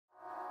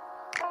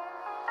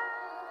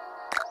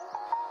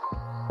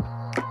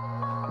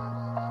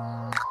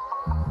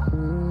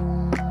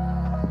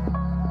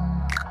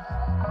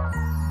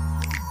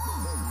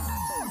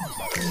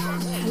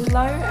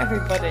Hello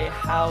everybody,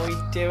 how are we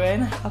doing?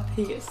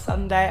 Happy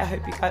Sunday. I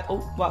hope you guys,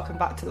 welcome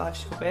back to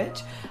Life's Your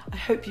Bitch. I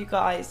hope you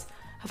guys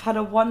have had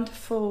a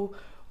wonderful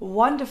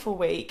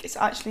week. It's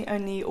actually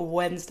only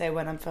Wednesday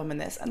when I'm filming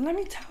this, and let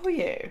me tell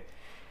you,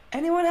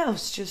 anyone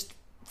else just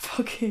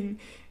fucking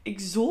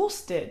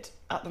exhausted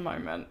at the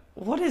moment?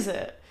 What is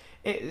it?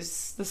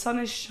 The sun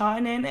is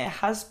shining. It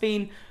has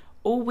been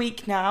all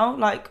week now,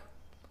 like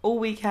all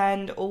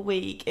weekend, all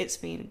week. It's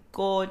been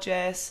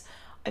gorgeous.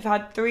 I've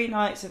had 3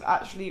 nights of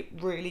actually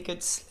really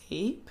good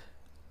sleep,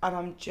 and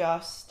I'm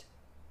just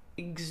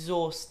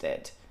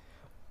exhausted.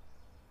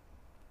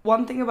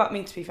 One thing about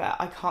me, to be fair,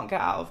 I can't get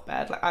out of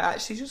bed. Like, I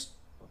actually just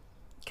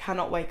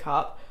cannot wake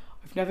up.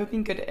 I've never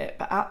been good at it,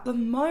 but at the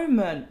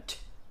moment,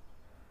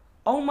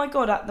 oh my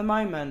God, at the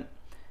moment,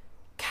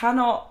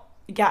 cannot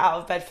get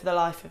out of bed for the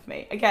life of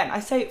me. Again, I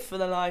say it for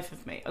the life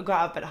of me. I got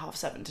out of bed at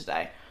 7:30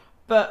 today,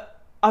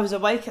 but I was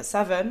awake at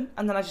 7,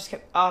 and then I just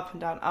kept up and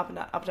down, up and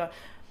down, up and down.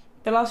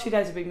 The last few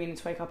days I've been meaning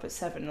to wake up at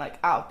 7, like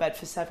out of bed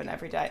for 7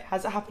 every day.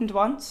 Has it happened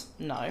once?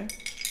 No. I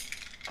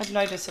have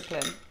no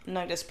discipline.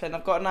 No discipline.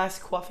 I've got a nice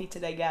coffee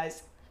today,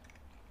 guys.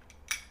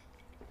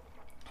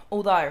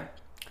 Although,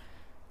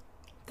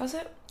 does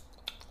it?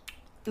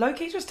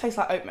 Low-key just tastes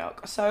like oat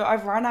milk. So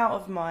I've run out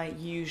of my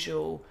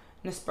usual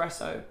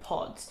Nespresso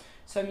pods.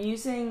 So I'm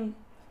using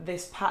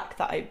this pack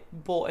that I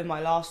bought in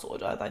my last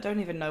order that I don't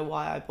even know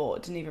why I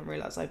bought. Didn't even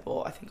realise I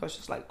bought. I think I was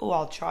just like, oh,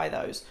 I'll try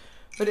those.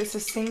 But it's a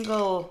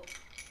single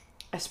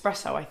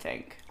espresso, I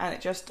think, and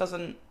it just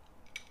doesn't.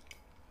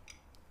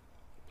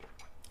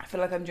 I feel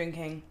like I'm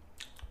drinking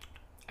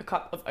a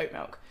cup of oat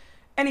milk.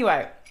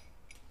 Anyway,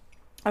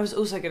 I was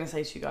also going to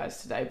say to you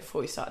guys today,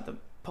 before we started the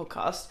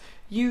podcast,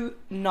 you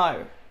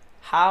know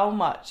how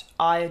much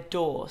I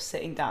adore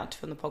sitting down to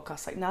film the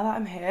podcast. Like, now that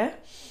I'm here,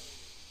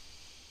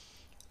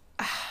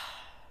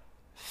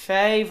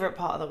 favourite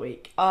part of the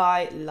week.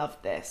 I love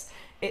this.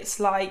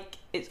 It's like,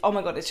 oh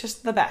my God, it's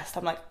just the best.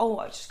 I'm like, oh,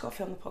 I just got to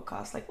film the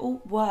podcast. Like,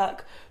 oh,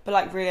 work. But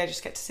like, really, I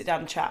just get to sit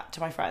down and chat to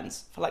my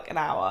friends for like an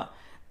hour.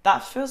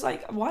 That feels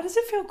like, why does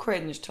it feel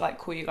cringe to like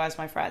call you guys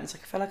my friends?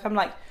 Like, I feel like I'm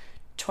like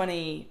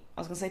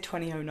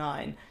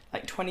 2009,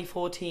 like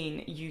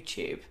 2014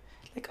 YouTube.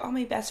 Like, oh,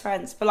 my best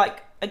friends. But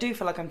like, I do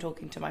feel like I'm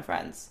talking to my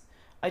friends.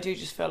 I do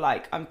just feel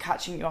like I'm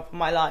catching you up on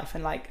my life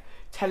and like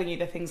telling you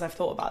the things I've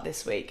thought about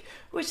this week,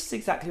 which is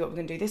exactly what we're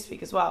going to do this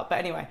week as well. But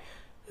anyway,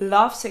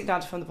 love sitting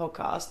down to film the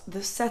podcast.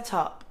 The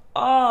setup,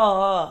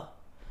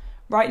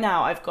 right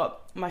now I've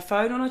got my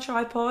phone on a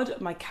tripod,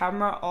 my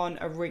camera on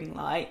a ring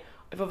light.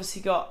 I've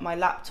obviously got my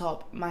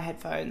laptop, my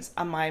headphones,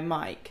 and my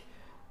mic.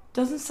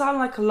 Doesn't sound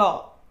like a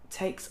lot.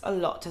 Takes a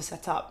lot to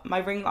set up. My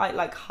ring light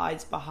like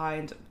hides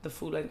behind the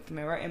full-length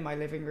mirror in my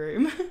living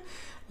room,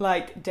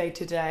 like day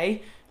to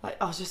day.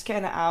 Like, I was just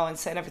getting it out and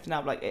setting everything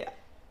up. Like,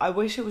 I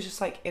wish it was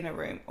just like in a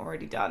room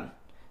already done,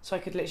 so I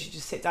could literally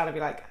just sit down and be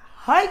like,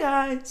 "Hi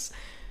guys."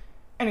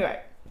 Anyway,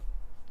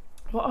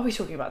 what are we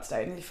talking about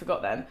today? I nearly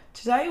forgot then.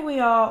 Today we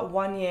are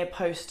 1 year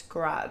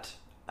post-grad.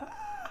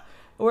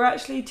 We're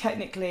actually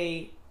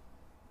technically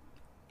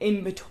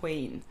in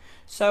between.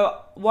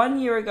 So 1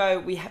 year ago,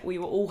 we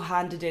were all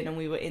handed in and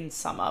we were in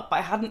summer, but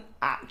I hadn't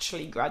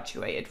actually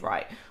graduated,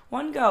 right?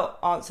 One girl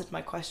answered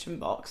my question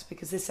box,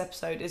 because this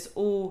episode is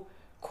all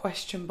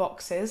question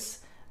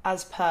boxes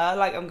as per.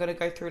 Like, I'm going to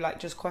go through like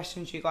just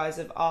questions you guys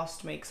have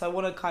asked me, because I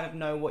want to kind of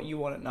know what you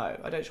want to know.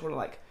 I don't just want to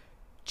like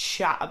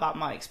chat about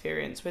my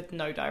experience with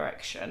no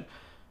direction.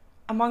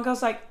 And one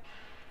girl's like,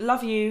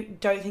 love you,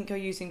 don't think you're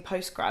using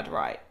post-grad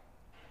right.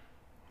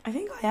 I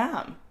think I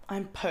am.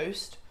 I'm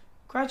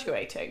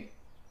post-graduating.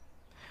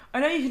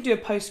 I know you can do a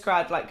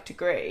post-grad like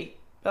degree,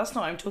 but that's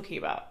not what I'm talking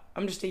about.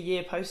 I'm just a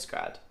year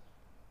post-grad.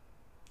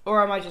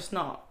 Or am I just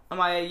not? Am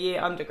I a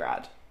year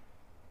undergrad?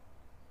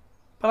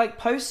 But like,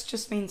 post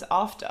just means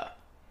after.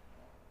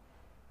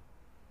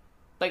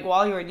 Like,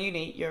 while you're in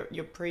uni,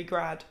 you're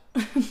pre-grad.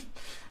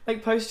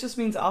 Like, post just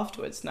means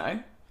afterwards,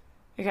 no?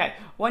 Okay,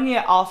 1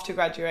 year after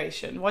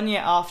graduation, 1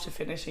 year after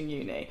finishing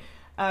uni.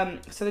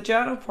 So the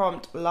journal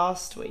prompt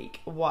last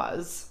week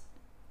was,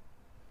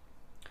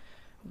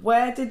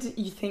 where did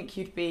you think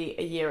you'd be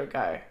a year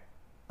ago?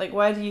 Like,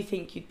 where do you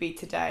think you'd be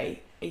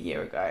today a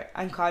year ago?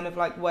 And kind of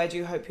like, where do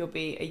you hope you'll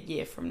be a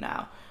year from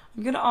now?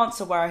 I'm going to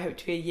answer where I hope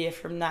to be a year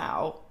from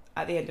now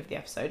at the end of the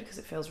episode, because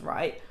it feels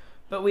right.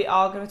 But we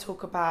are going to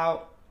talk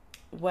about,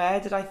 where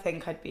did I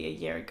think I'd be a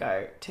year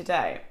ago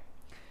today?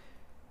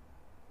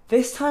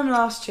 This time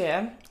last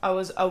year, I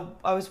was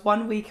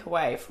 1 week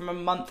away from a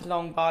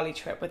month-long Bali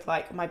trip with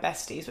like my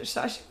besties, which is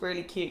actually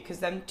really cute, because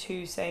them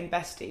two same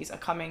besties are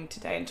coming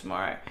today and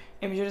tomorrow.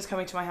 Imogen is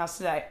coming to my house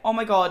today. Oh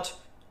my God,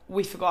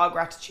 we forgot our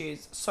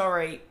gratitudes.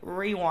 Sorry,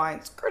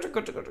 rewind. It's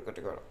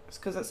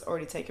because it's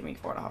already taken me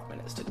 4.5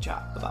 minutes to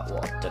chat about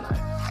what, don't know.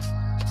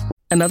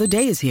 Another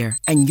day is here,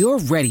 and you're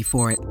ready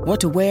for it.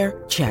 What to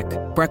wear? Check.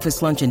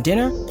 Breakfast, lunch, and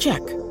dinner?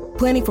 Check.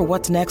 Planning for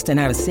what's next and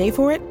how to save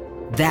for it?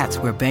 That's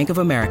where Bank of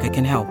America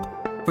can help.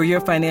 For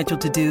your financial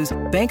to-dos,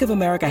 Bank of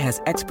America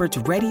has experts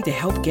ready to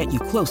help get you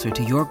closer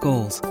to your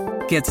goals.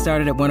 Get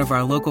started at one of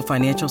our local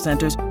financial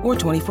centers or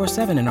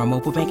 24/7 in our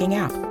mobile banking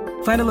app.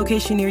 Find a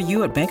location near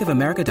you at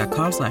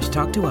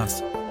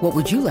bankofamerica.com/talktous. What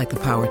would you like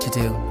the power to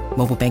do?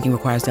 Mobile banking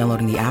requires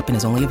downloading the app and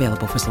is only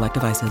available for select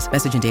devices.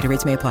 Message and data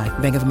rates may apply.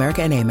 Bank of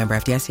America N.A., member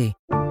FDIC.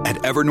 At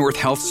Evernorth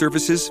Health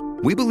Services,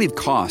 we believe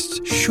costs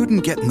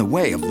shouldn't get in the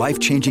way of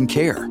life-changing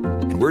care,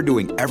 and we're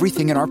doing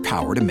everything in our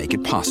power to make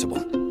it possible.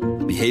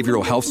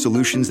 Behavioral health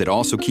solutions that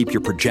also keep your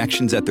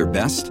projections at their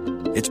best?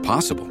 It's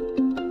possible.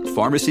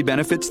 Pharmacy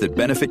benefits that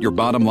benefit your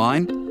bottom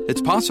line?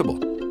 It's possible.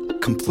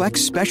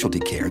 Complex specialty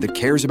care that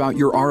cares about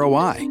your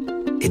ROI?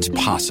 It's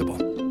possible.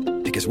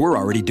 Because we're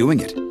already doing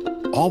it.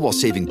 All while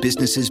saving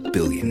businesses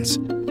billions.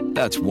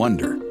 That's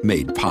Wonder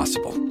made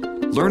possible.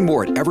 Learn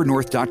more at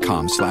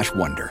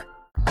evernorth.com/wonder.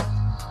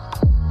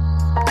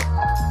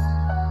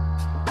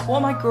 What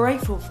am I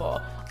grateful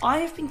for? I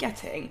have been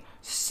getting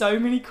so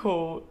many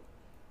cool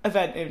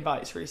event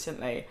invites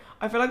recently.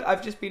 I feel like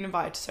I've just been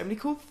invited to so many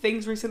cool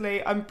things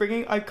recently. I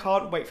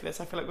can't wait for this.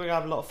 I feel like we're gonna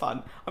have a lot of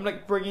fun. I'm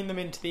like bringing them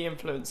into the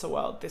influencer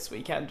world this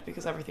weekend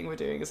because everything we're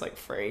doing is like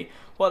free.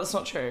 Well, that's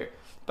not true,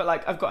 but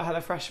like I've got a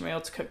HelloFresh meal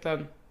to cook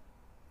them.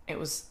 It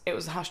was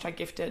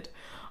 #gifted.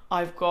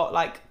 I've got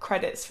like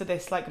credits for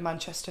this like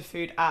Manchester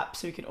food app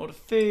so we can order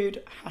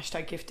food,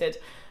 #gifted.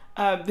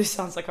 This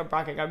sounds like I'm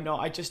bragging, I'm not.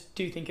 I just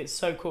do think it's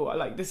so cool.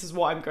 This is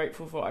what I'm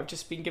grateful for. I've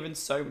just been given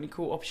so many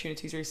cool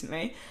opportunities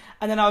recently.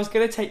 And then I was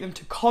going to take them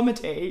to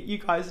comedy. You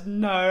guys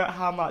know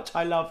how much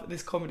I love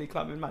this comedy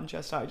club in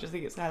Manchester. I just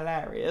think it's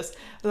hilarious.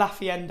 La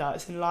Fienda,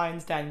 it's in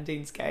Lions Den,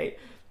 Deansgate.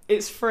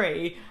 It's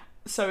free,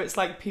 so it's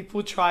like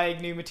people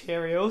trying new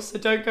materials. So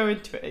don't go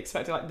into it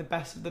expecting like the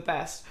best of the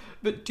best,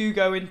 but do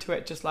go into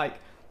it just like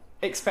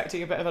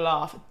expecting a bit of a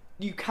laugh.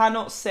 You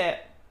cannot sit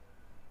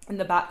in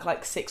the back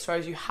like 6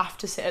 rows, you have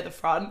to sit at the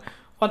front.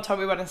 One time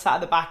we went and sat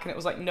at the back and it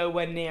was like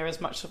nowhere near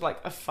as much of like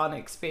a fun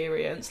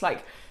experience.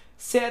 Like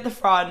sit at the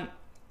front,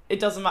 it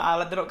doesn't matter,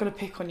 like they're not going to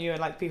pick on you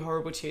and like be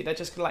horrible to you, they're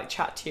just going to like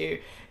chat to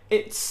you.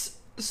 It's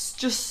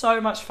just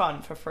so much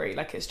fun for free.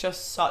 Like it's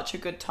just such a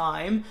good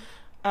time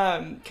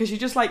because you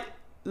just like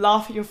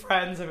laugh at your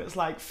friends if it's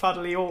like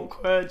funnily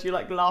awkward, you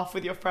like laugh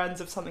with your friends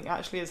if something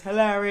actually is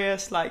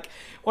hilarious, like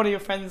one of your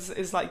friends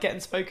is like getting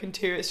spoken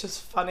to, it's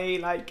just funny.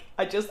 Like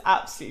I just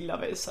absolutely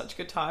love it. It's such a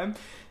good time.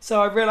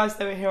 So I realised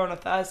they were here on a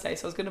Thursday,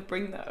 so I was going to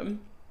bring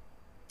them,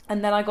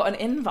 and then I got an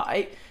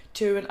invite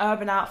to an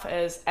Urban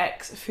Outfitters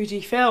x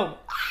Fujifilm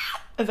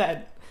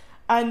event,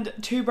 and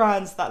 2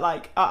 brands that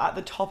like are at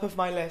the top of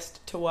my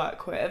list to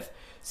work with.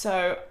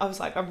 So I was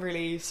like, I'm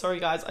really sorry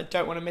guys, I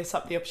don't want to miss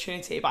up the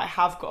opportunity, but I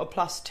have got a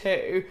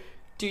 +2.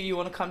 Do you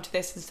want to come to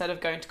this instead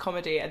of going to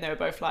comedy? And they were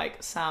both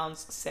like,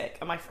 sounds sick.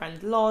 And my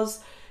friend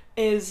Loz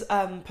is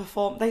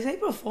they say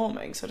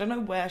performing, so I don't know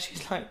where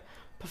she's like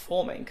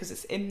performing because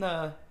it's in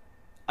the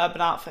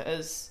Urban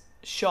Outfitters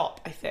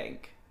shop, I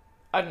think.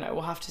 I don't know,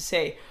 we'll have to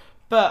see.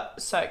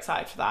 But so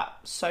excited for that.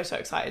 So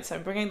excited. So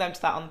I'm bringing them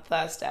to that on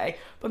Thursday.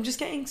 But I'm just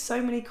getting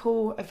so many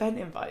cool event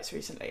invites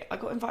recently. I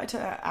got invited to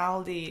an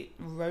Aldi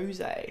Rose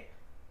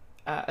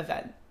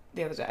event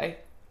the other day.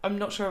 I'm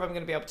not sure if I'm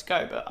going to be able to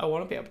go, but I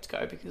want to be able to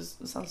go because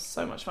it sounds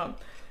so much fun.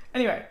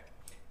 Anyway,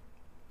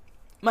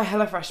 my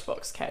HelloFresh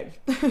box came.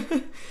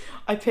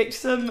 I picked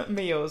some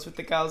meals with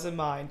the girls in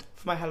mind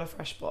for my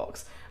HelloFresh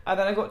box. And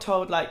then I got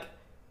told like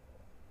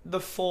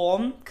the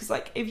form, because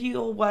like if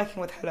you're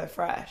working with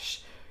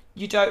HelloFresh,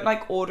 you don't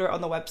like order it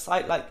on the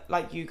website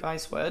like you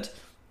guys would.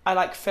 I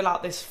like fill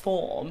out this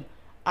form,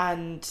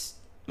 and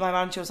my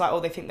manager was like,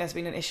 oh, they think there's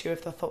been an issue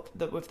with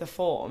the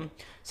form,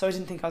 so I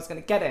didn't think I was going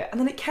to get it, and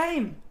then it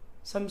came.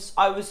 So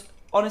I was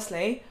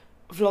honestly,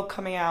 vlog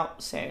coming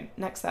out soon,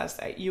 next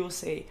Thursday, you will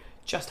see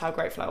just how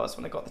grateful I was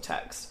when I got the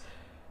text.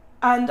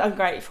 And I'm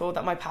grateful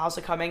that my pals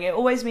are coming. It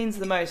always means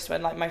the most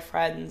when like my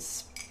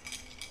friends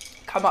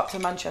come up to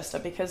Manchester,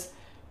 because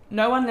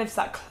no one lives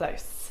that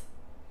close.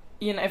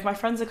 You know, if my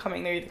friends are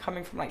coming, they're either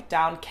coming from like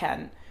down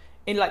Kent,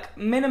 in like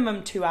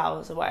minimum 2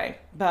 hours away,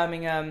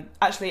 Birmingham.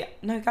 Actually,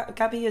 no,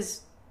 Gabby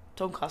is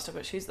Doncaster,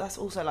 but that's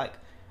also like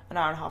an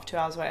hour and a half, 2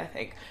 hours away, I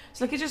think.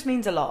 So like it just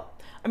means a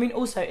lot. I mean,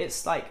 also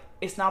it's like,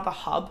 it's now the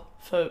hub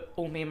for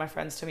all me and my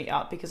friends to meet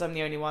up, because I'm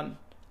the only one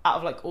out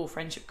of like all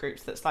friendship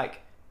groups that's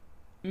like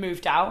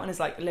moved out and is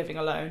like living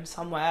alone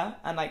somewhere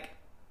and like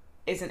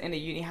isn't in a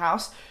uni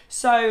house.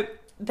 So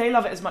they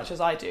love it as much as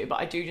I do, but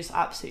I do just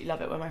absolutely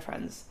love it when my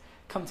friends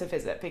come to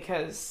visit,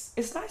 because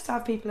it's nice to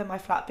have people in my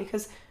flat,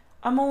 because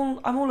I'm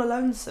all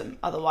alonesome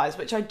otherwise,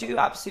 which I do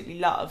absolutely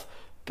love,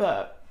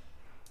 but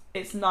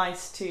it's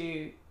nice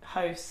to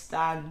host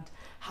and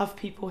have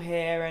people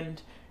here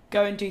and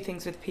go and do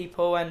things with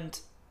people, and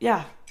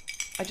yeah,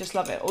 I just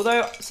love it.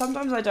 Although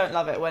sometimes I don't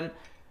love it when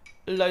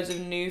loads of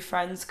new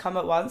friends come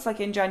at once. Like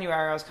in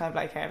January I was kind of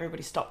like, hey,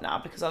 everybody stop now,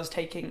 because I was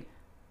doing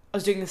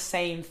the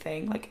same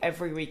thing like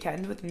every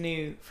weekend with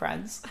new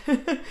friends,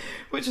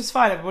 which was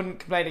fine. I wouldn't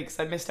complain because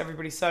I missed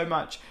everybody so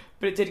much.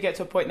 But it did get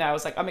to a point now I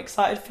was like, I'm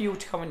excited for you all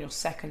to come on your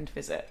second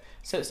visit.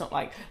 So it's not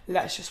like,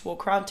 let's just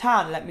walk around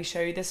town, let me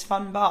show you this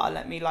fun bar,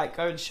 let me like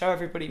go and show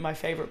everybody my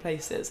favourite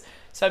places.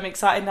 So I'm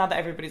excited now that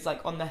everybody's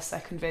like on their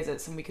second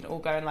visits and we can all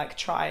go and like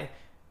try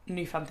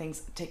new fun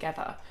things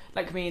together.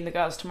 Like me and the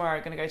girls tomorrow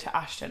are going to go to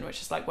Ashton,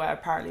 which is like where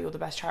apparently all the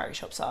best charity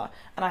shops are,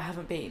 and I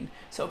haven't been,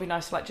 so it'll be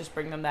nice to like just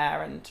bring them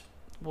there and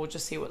we'll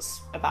just see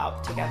what's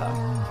about together.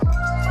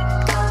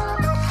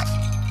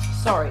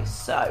 Sorry,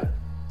 so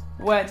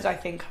where did I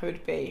think I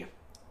would be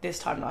this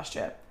time last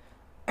year?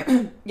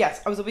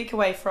 Yes, I was a week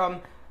away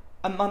from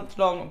a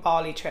month-long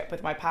Bali trip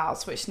with my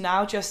pals, which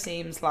now just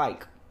seems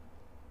like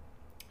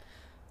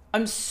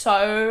I'm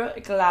so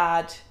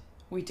glad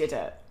we did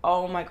it.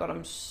 Oh my God,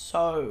 I'm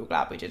so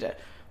glad we did it.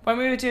 When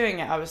we were doing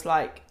it, I was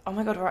like, oh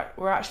my God,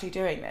 we're actually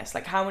doing this.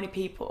 Like, how many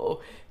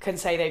people can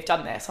say they've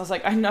done this? I was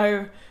like, I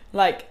know,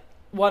 like,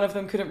 one of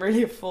them couldn't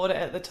really afford it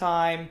at the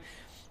time,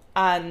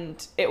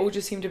 and it all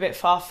just seemed a bit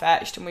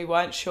far-fetched, and we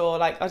weren't sure.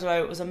 Like, I don't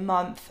know, it was a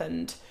month,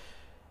 and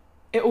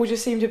it all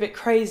just seemed a bit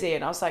crazy.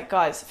 And I was like,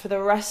 guys, for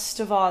the rest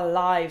of our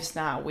lives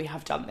now, we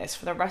have done this.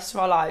 For the rest of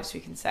our lives, we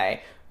can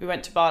say we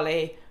went to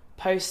Bali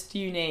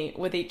post-uni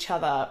with each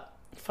other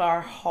for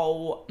a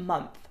whole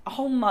month. A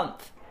whole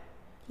month.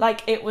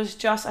 Like, it was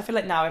just, I feel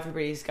like now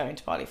everybody's going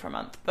to Bali for a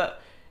month,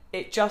 but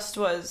it just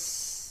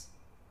was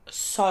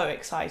so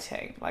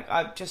exciting. Like,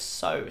 I'm just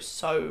so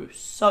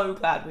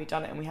glad we've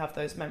done it and we have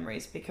those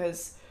memories,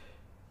 because,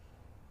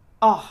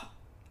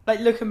 like,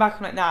 looking back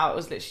on it now, it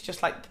was literally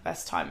just like the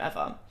best time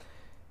ever.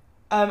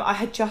 I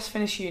had just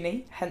finished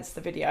uni, hence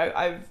the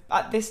video.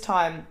 At this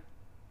time,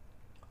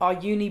 our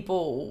uni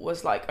ball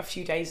was like a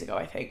few days ago,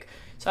 I think.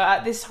 So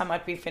at this time,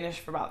 I'd been finished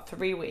for about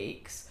 3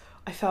 weeks.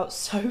 I felt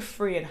so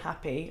free and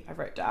happy, I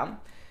wrote down.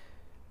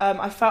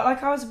 I felt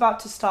like I was about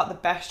to start the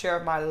best year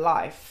of my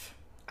life.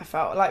 I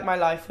felt like my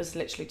life was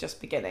literally just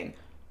beginning.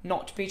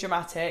 Not to be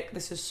dramatic,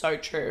 this is so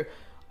true.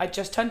 I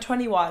just turned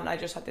 21. I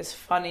just had this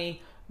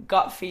funny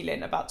gut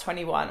feeling about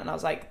 21, and I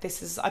was like,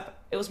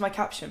 it was my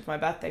caption for my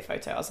birthday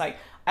photo. I was like,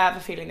 I have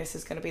a feeling this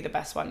is going to be the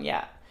best one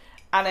yet.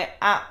 And it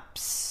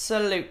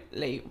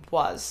absolutely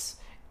was.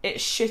 It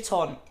shit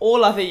on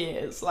all other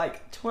years.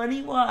 Like,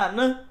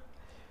 21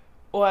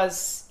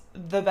 was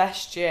the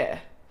best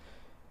year.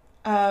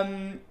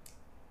 And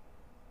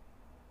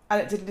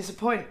it didn't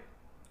disappoint,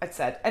 I'd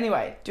said.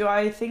 Anyway,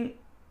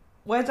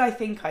 where did I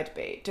think I'd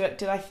be?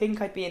 Did I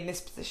think I'd be in this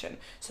position?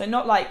 So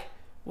not like,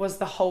 was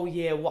the whole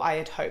year what I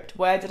had hoped?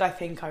 Where did I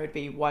think I would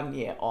be 1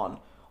 year on?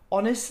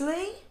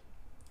 Honestly?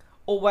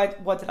 Or where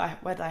did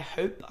I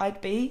hope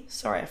I'd be?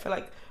 Sorry, I feel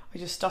like I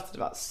just stuttered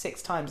about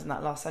 6 times in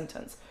that last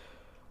sentence.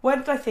 Where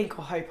did I think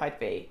or hope I'd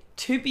be?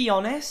 To be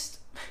honest,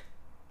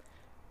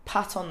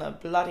 pat on the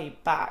bloody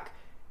back,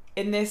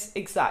 in this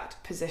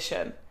exact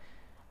position.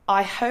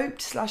 I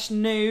hoped /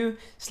 knew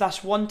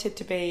 / wanted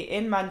to be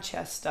in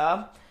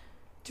Manchester.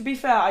 To be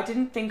fair, I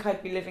didn't think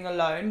I'd be living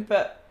alone,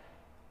 but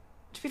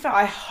to be fair,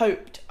 I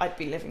hoped I'd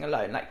be living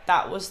alone. Like,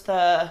 that was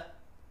the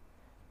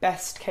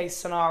best case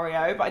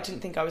scenario, but I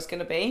didn't think I was going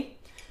to be.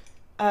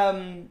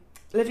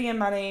 Living in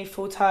Manny,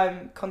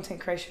 full-time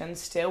content creation,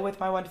 still with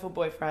my wonderful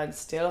boyfriend,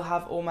 still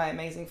have all my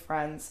amazing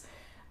friends.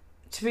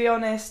 To be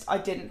honest, I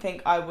didn't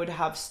think I would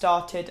have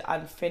started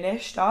and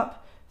finished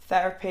up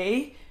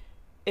therapy.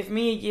 If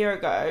me a year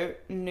ago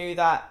knew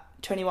that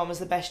 21 was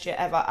the best year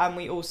ever, and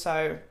we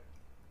also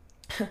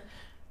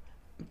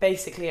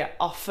basically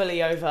are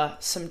fully over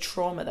some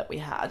trauma that we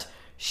had,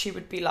 she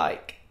would be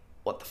like,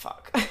 what the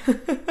fuck?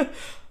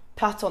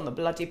 Pat on the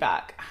bloody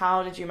back.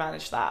 How did you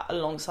manage that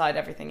alongside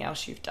everything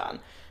else you've done?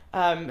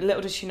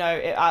 Little did she know,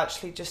 it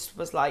actually just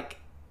was like,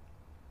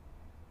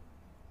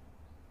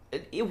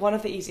 one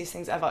of the easiest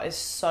things ever is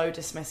so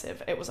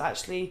dismissive. It was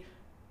actually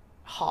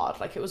hard.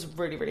 Like, it was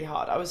really, really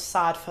hard. I was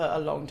sad for a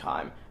long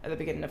time at the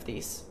beginning of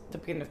this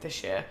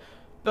year.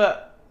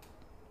 But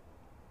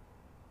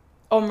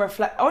on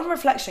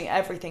reflection,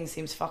 everything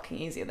seems fucking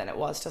easier than it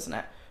was, doesn't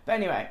it? But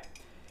anyway,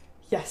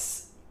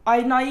 yes.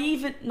 I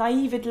naively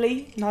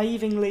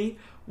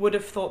would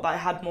have thought that I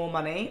had more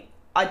money.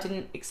 I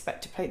didn't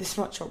expect to pay this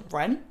much on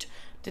rent.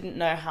 Didn't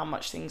know how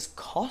much things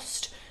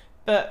cost.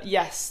 But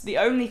yes, the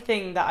only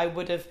thing that I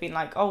would have been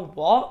like, oh,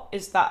 what?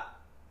 Is that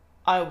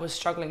I was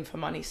struggling for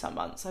money some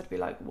months. I'd be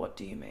like, what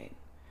do you mean?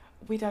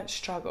 We don't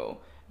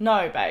struggle.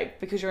 No, babe,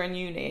 because you're in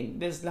uni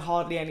and there's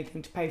hardly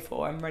anything to pay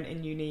for, and rent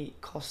in uni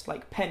costs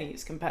like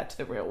pennies compared to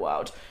the real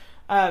world.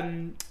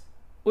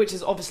 Which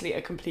is obviously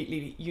a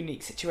completely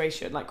unique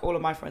situation. Like, all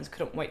of my friends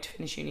couldn't wait to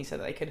finish uni so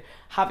that they could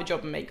have a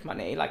job and make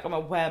money. Like, I'm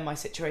aware my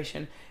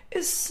situation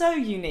is so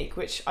unique,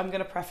 which I'm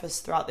going to preface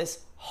throughout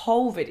this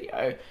whole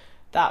video,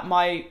 that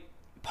my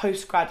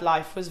post-grad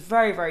life was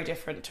very, very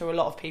different to a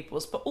lot of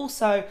people's. But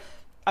also,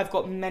 I've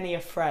got many a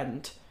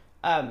friend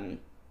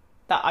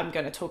that I'm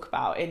going to talk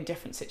about in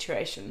different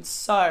situations.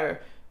 So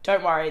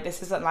don't worry,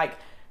 this isn't like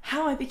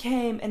how I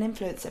became an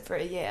influencer for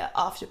a year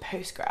after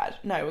post-grad.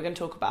 No, we're going to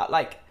talk about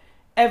like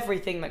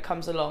everything that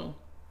comes along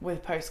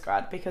with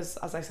post-grad, because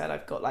as I said,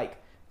 I've got like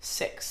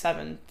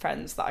 6-7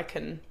 friends that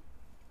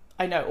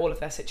I know all of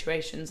their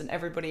situations, and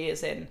everybody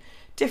is in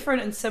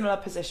different and similar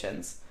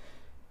positions.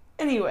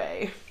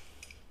 Anyway,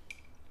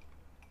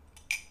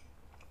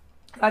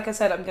 like I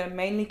said, I'm going to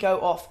mainly go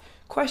off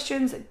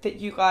questions that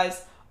you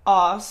guys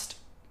asked,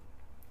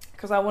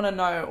 because I want to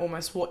know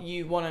almost what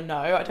you want to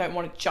know. I don't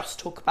want to just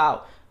talk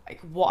about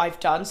like what I've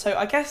done. So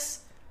I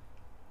guess,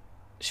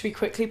 should we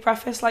quickly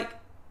preface like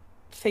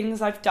things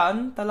I've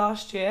done the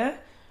last year?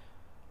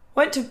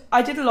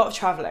 I did a lot of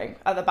travelling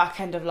at the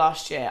back end of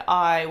last year.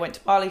 I went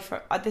to Bali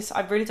for this.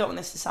 I really don't want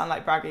this to sound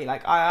like braggy.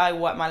 Like I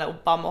worked my little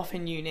bum off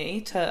in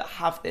uni to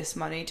have this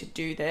money to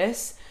do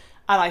this,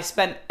 and I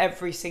spent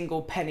every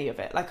single penny of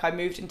it. Like I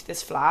moved into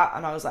this flat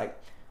and I was like,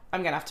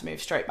 I'm gonna have to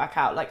move straight back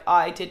out. Like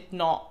I did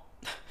not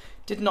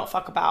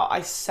fuck about.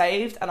 I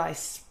saved and I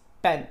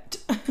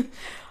spent.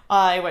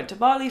 I went to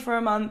Bali for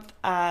a month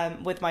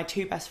with my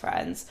two best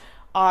friends.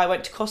 I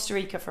went to Costa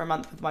Rica for a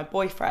month with my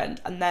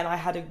boyfriend, and then I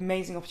had an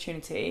amazing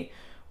opportunity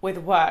with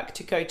work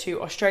to go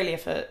to Australia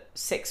for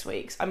 6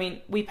 weeks. I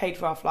mean, we paid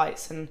for our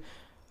flights and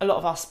a lot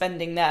of our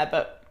spending there,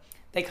 but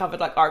they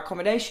covered like our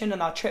accommodation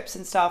and our trips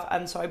and stuff,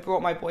 and so I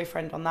brought my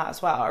boyfriend on that as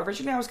well.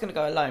 Originally I was going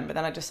to go alone, but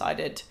then I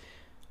decided,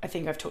 I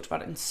think I've talked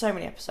about it in so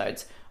many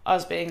episodes, I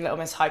was being Little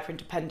Miss hyper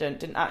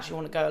independent, didn't actually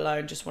want to go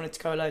alone, just wanted to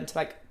go alone to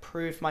like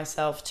prove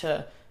myself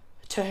to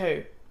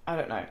who? I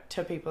don't know,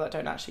 to people that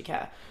don't actually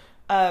care.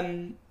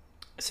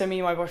 So me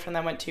and my boyfriend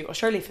then went to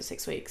Australia for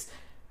 6 weeks.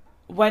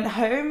 Went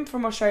home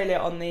from Australia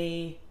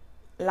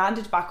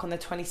landed back on the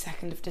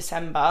 22nd of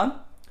December.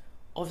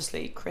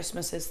 Obviously,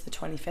 Christmas is the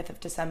 25th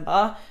of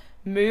December.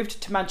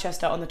 Moved to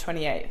Manchester on the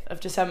 28th of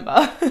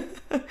December.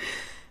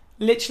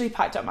 Literally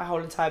packed up my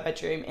whole entire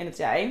bedroom in a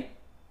day.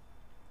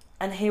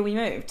 And here we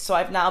moved. So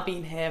I've now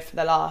been here for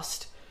the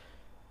last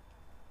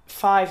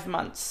 5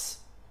 months,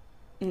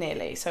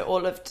 nearly. So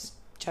all of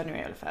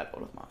January, all of Feb,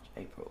 all of March,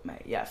 April, May.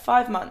 Yeah,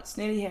 5 months.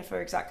 Nearly here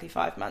for exactly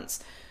 5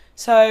 months.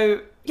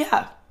 So,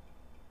 yeah.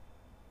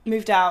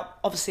 Moved out.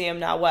 Obviously, I'm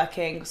now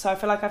working. So I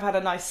feel like I've had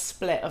a nice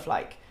split of,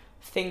 like,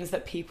 things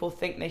that people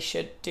think they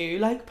should do,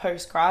 like,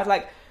 post-grad.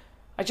 Like,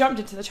 I jumped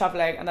into the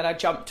travelling and then I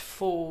jumped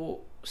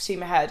full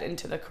steam ahead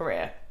into the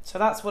career. So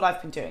that's what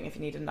I've been doing, if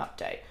you need an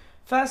update.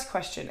 First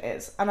question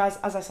is, and as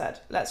I said,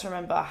 let's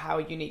remember how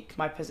unique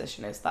my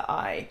position is, that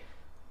I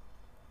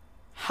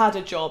had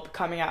a job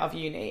coming out of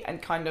uni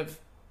and kind of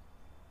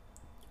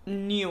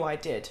knew I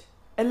did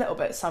a little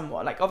bit,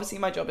 somewhat. Like, obviously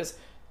my job is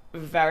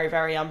very,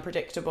 very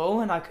unpredictable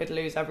and I could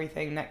lose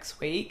everything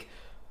next week,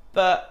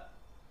 but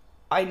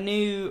I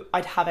knew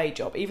I'd have a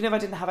job. Even if I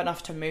didn't have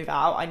enough to move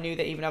out, I knew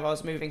that even if I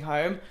was moving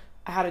home,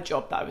 I had a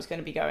job that I was going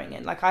to be going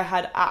in. Like, I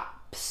had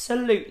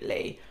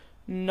absolutely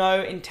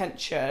no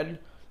intention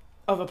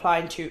of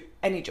applying to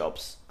any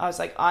jobs. I was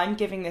like, I'm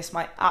giving this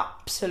my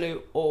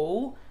absolute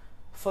all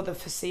for the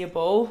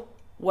foreseeable.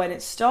 When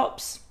it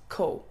stops,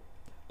 cool.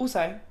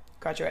 Also,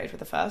 graduated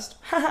with a first.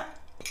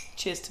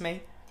 Cheers to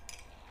me.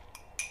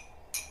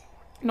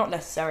 Not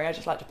necessary, I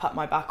just like to pat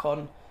my back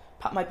where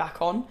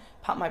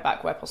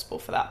possible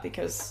for that,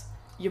 because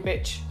your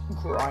bitch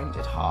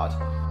grinded hard.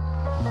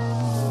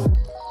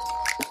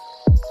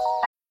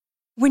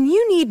 When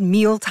you need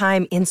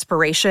mealtime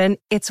inspiration,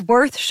 it's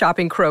worth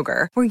shopping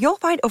Kroger, where you'll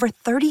find over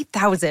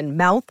 30,000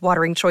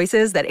 mouth-watering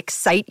choices that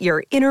excite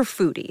your inner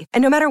foodie.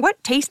 And no matter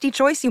what tasty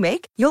choice you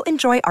make, you'll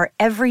enjoy our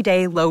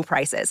everyday low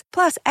prices,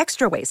 plus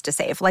extra ways to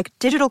save, like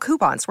digital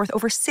coupons worth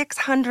over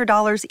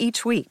 $600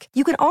 each week.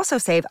 You can also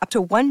save up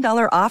to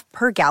 $1 off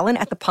per gallon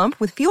at the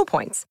pump with fuel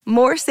points.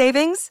 More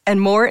savings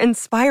and more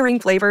inspiring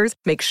flavors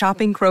make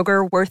shopping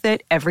Kroger worth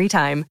it every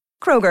time.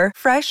 Kroger,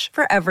 fresh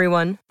for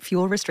everyone.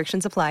 Fuel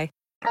restrictions apply.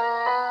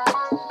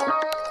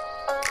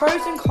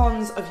 Pros and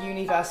cons of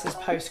uni versus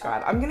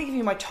postgrad. I'm going to give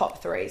you my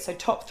top 3. So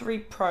top 3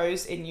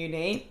 pros in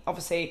uni.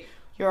 Obviously,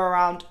 you're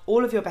around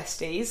all of your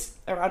besties,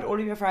 around all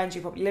of your friends.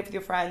 You probably live with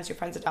your friends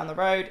are down the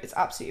road. It's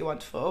absolutely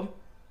wonderful.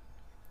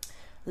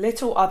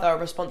 Little other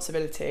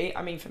responsibility.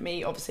 I mean, for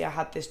me, obviously, I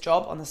had this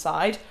job on the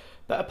side.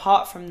 But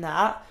apart from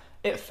that,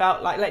 it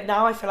felt like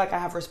now I feel like I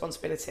have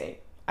responsibility.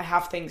 I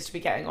have things to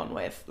be getting on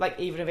with. Like,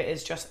 even if it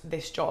is just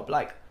this job,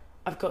 like,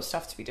 I've got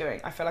stuff to be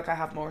doing. I feel like I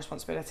have more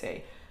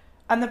responsibility.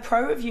 And the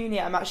pro of uni,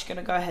 I'm actually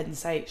going to go ahead and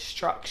say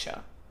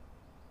structure,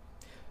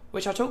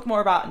 which I'll talk more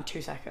about in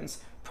 2 seconds.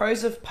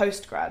 Pros of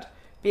postgrad: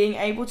 being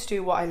able to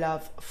do what I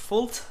love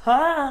full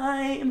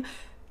time.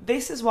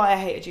 This is why I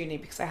hated uni,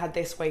 because I had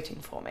this waiting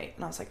for me.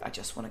 And I was like, I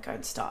just want to go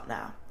and start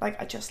now. Like,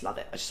 I just love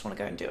it. I just want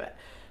to go and do it.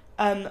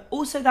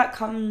 Also, that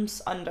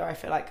comes under, I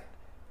feel like,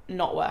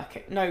 not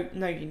working.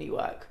 No uni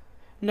work.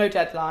 No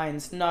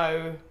deadlines.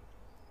 No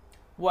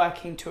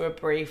working to a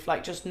brief.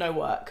 Like, just no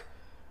work.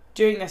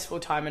 Doing this full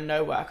time and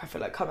no work, I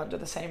feel like, come under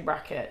the same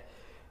bracket.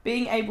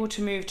 Being able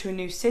to move to a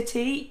new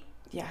city,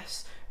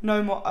 yes.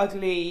 No more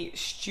ugly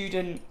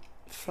student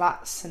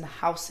flats and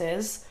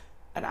houses.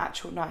 An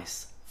actual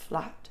nice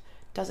flat.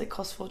 Does it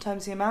cost 4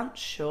 times the amount?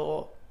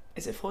 Sure.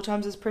 Is it 4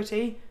 times as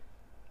pretty?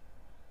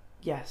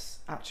 Yes,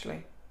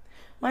 actually.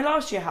 My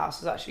last year house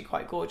was actually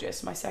quite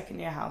gorgeous. My second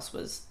year house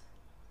was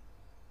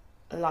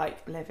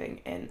like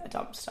living in a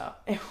dumpster.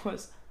 It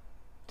was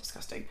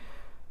disgusting.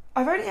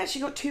 I've only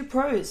actually got 2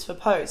 pros for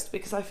post,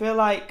 because I feel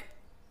like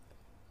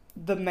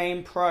the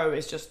main pro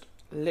is just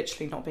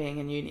literally not being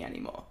in uni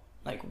anymore.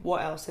 Like,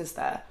 what else is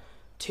there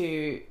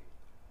to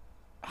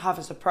have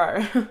as a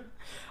pro?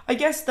 I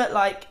guess that,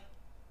 like,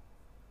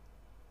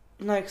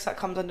 No, because that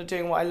comes under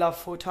doing what I love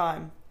full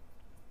time.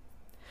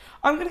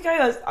 I'm going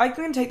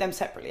to take them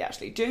separately,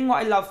 actually. Doing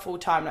what I love full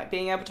time, like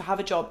being able to have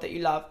a job that you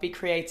love, be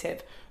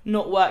creative,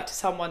 not work to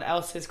someone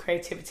else's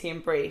creativity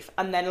and brief.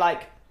 And then,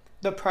 like,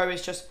 the pro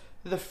is just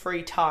the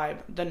free time,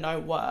 the no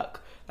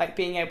work. Like,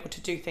 being able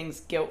to do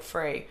things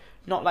guilt-free.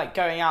 Not, like,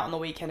 going out on the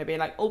weekend and being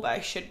like, oh, but I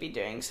should be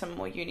doing some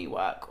more uni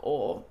work.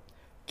 Or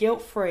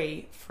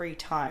guilt-free, free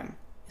time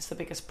is the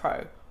biggest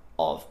pro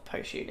of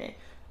post-uni.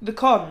 The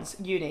cons,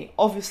 uni.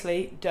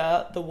 Obviously,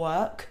 the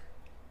work.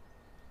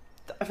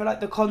 I feel like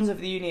the cons of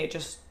the uni are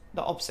just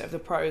the opposite of the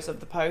pros of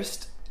the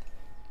post.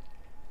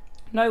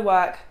 No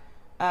work.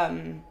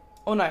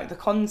 The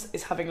cons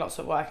is having lots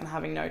of work and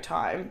having no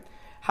time.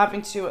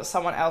 Having to do what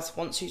someone else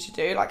wants you to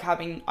do. I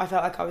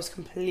felt like I was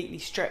completely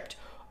stripped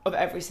of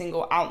every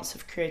single ounce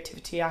of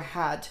creativity I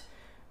had.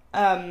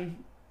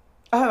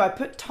 I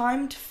put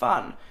time to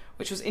fun,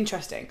 which was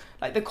interesting.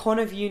 Like, the con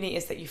of uni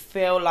is that you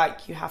feel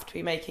like you have to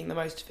be making the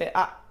most of it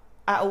at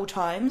all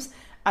times,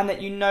 and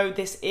that you know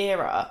this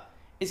era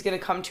is going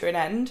to come to an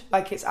end.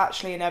 Like, it's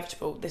actually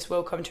inevitable. This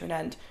will come to an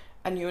end,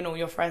 and you and all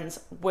your friends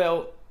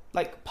will,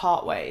 like,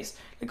 part ways.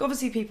 Like,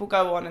 obviously people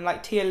go on, and,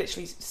 like, Tia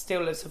literally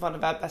still lives with one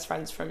of her best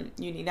friends from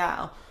uni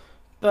now,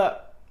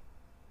 but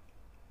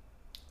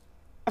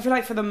I feel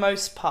like for the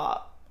most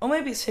part, or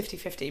maybe it's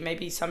 50-50,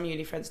 maybe some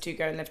uni friends do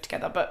go and live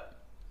together, but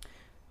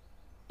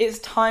it's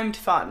timed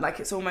fun. Like,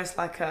 it's almost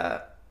like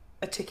a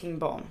ticking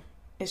bomb.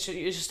 It's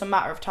just a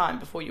matter of time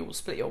before you will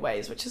split your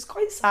ways, which is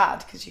quite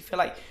sad, because you feel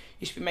like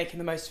you should be making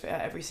the most of it at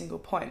every single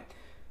point.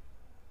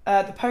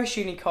 The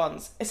post-uni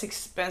cons, it's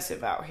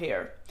expensive out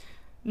here.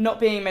 Not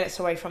being minutes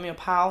away from your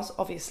pals,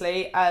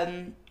 obviously.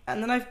 And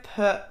then I've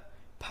put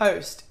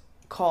post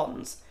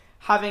cons,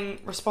 having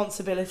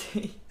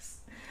responsibilities,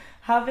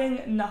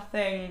 having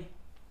nothing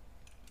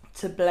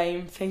to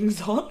blame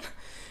things on.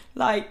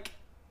 Like,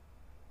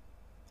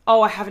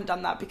 oh, I haven't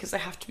done that because I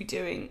have to be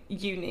doing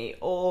uni,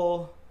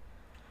 or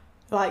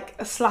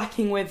like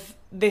slacking with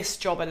this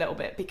job a little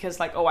bit because,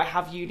 like, oh, I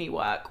have uni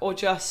work, or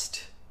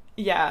just,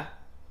 yeah.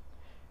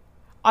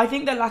 I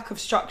think the lack of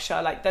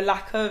structure, like the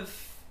lack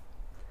of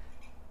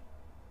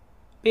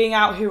being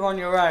out here on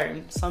your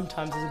own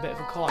sometimes is a bit of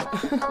a con.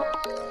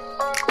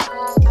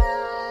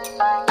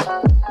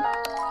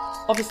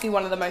 Obviously,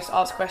 one of the most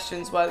asked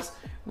questions was,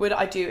 would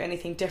I do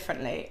anything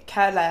differently?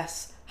 Care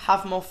less,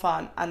 have more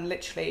fun, and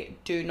literally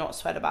do not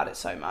sweat about it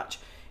so much.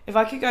 If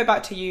I could go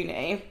back to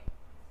uni,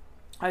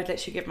 I would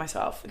literally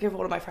give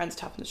all of my friends a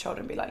tap on the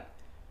shoulder and be like,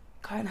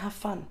 go and have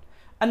fun.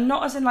 And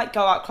not as in, like,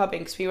 go out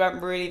clubbing, because we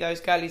weren't really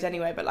those girlies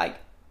anyway, but, like,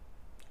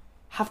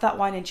 have that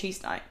wine and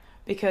cheese night.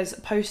 Because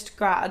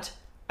post-grad,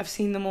 I've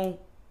seen them all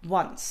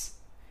once.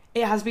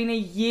 It has been a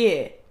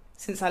year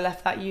since I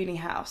left that uni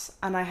house,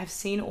 and I have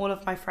seen all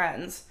of my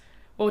friends,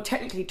 well,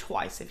 technically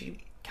twice if you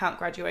count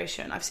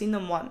graduation. I've seen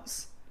them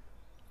once.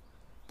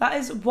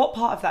 What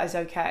part of that is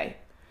okay?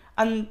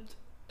 And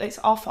it's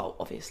our fault,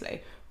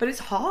 obviously, but it's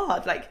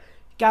hard. Like,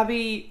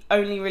 Gabby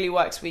only really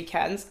works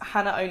weekends.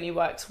 Hannah only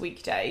works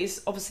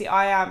weekdays. Obviously,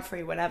 I am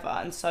free whenever,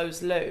 and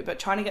so's Lou. But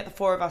trying to get the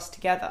four of us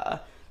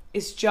together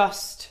is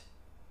just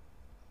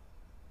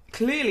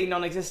clearly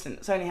non-existent.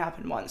 It's only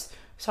happened once.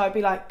 So I'd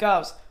be like,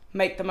 girls,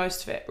 make the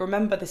most of it.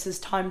 Remember, this is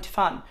timed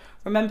fun.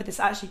 Remember, this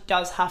actually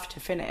does have to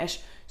finish.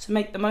 So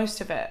make the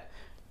most of it.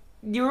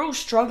 You're all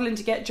struggling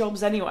to get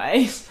jobs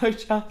anyway. So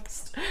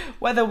just,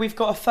 whether we've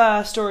got a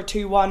first or a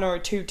 2-1 or a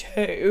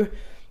 2-2,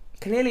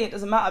 clearly it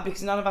doesn't matter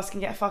because none of us can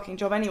get a fucking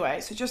job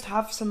anyway. So just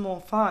have some more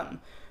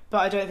fun. But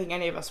I don't think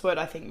any of us would.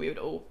 I think we would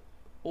all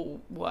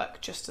work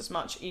just as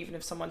much, even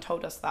if someone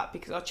told us that,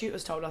 because our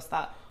tutors told us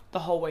that the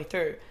whole way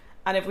through.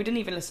 And if we didn't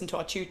even listen to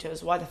our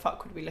tutors, why the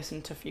fuck would we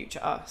listen to future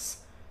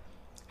us?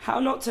 How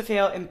not to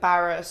feel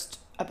embarrassed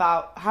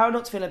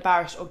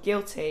or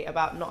guilty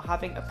about not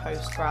having a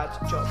post-grad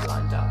job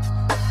lined up.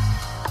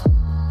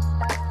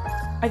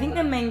 I think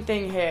the main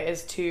thing here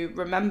is to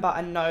remember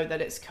and know that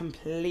it's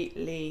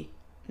completely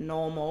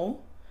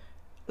normal.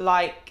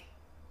 Like,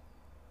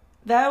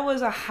 there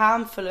was a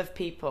handful of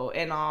people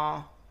in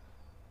our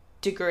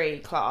degree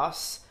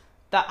class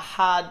that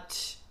had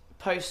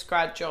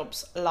post-grad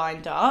jobs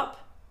lined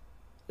up,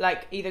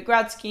 like either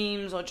grad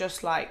schemes or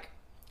just like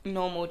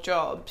normal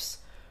jobs.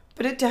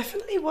 But it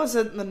definitely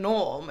wasn't the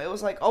norm. It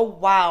was like, oh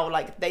wow,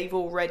 like they've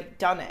already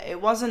done it. It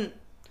wasn't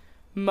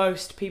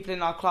most people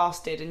in our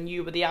class did and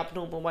you were the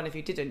abnormal one if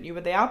you didn't. You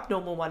were the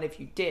abnormal one if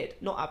you did.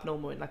 Not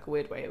abnormal in like a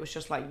weird way. It was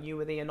just like you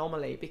were the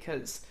anomaly,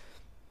 because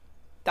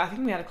I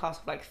think we had a class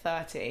of like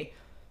 30.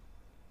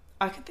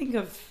 I could think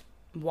of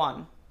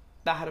one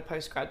that had a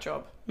post-grad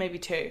job, maybe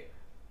two.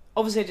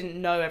 Obviously I didn't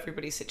know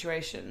everybody's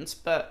situations,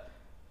 but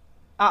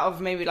out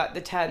of maybe like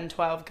the 10,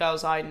 12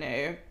 girls I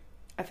knew,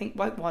 I think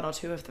like one or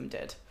two of them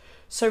did.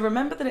 So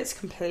remember that it's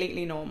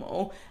completely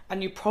normal,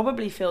 and you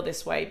probably feel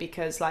this way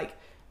because like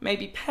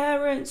maybe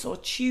parents or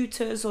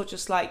tutors or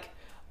just like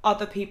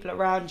other people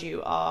around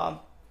you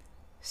are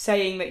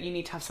saying that you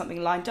need to have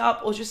something lined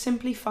up, or just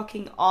simply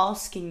fucking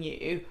asking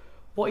you,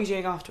 what are you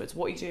doing afterwards?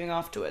 What are you doing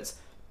afterwards?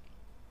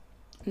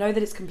 Know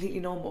that it's completely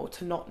normal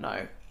to not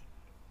know.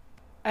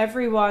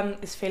 everyone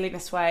is feeling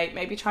this way.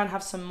 Maybe try and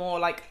have some more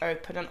like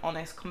open and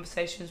honest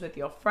conversations with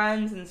your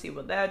friends and see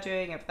what they're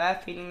doing, if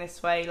they're feeling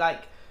this way.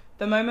 Like,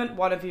 the moment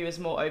one of you is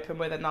more open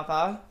with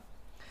another,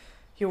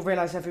 you'll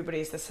realise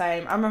everybody's the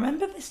same. And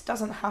remember, this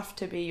doesn't have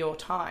to be your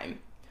time.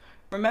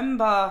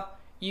 Remember,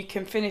 you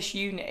can finish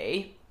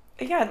uni.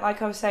 Again,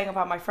 like I was saying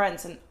about my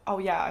friends, and oh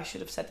yeah, I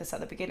should have said this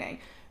at the beginning.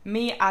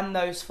 Me and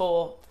those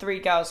three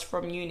girls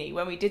from uni,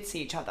 when we did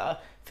see each other,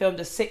 filmed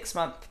a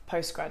 6-month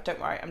post-grad. Don't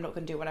worry, I'm not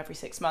going to do one every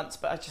 6 months,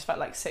 but I just felt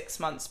like 6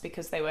 months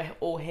because they were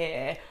all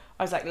here.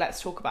 I was like,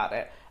 let's talk about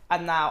it.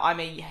 And now I'm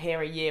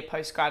here a year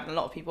post-grad, and a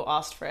lot of people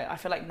asked for it. I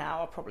feel like now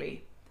I'll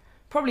probably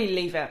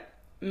leave it.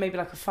 Maybe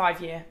like a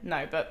 5-year.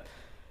 No, but...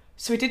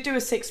 So we did do a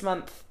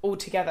 6-month all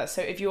together.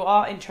 So if you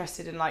are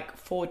interested in like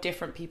 4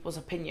 different people's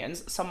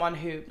opinions, someone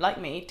who,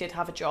 like me, did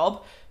have a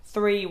job,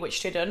 3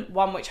 which didn't,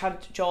 1 which had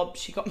a job,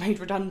 she got made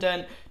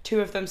redundant,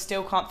 2 of them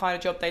still can't find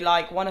a job they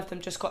like, 1 of them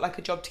just got like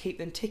a job to keep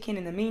them ticking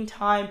in the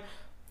meantime,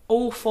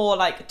 all 4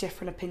 like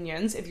different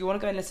opinions. If you want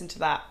to go and listen to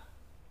that,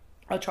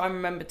 I'll try and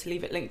remember to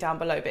leave it linked down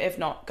below, but if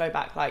not, go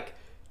back like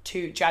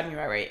to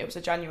January. It was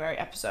a January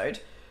episode.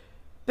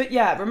 But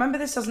yeah, remember,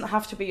 this doesn't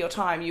have to be your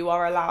time. You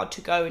are allowed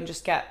to go and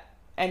just get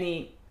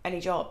any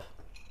job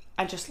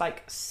and just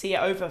like see it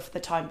over for the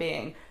time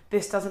being.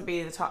 This doesn't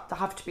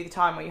have to be the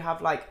time where you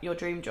have like your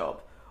dream job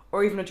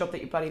or even a job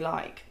that you bloody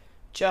like.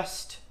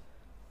 Just,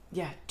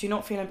 yeah, do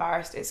not feel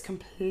embarrassed. It's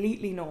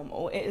completely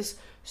normal. It is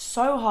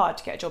so hard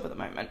to get a job at the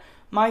moment.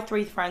 My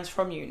 3 friends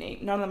from uni,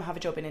 none of them have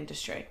a job in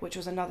industry, which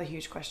was another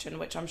huge question,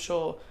 which I'm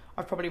sure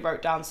I've probably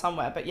wrote down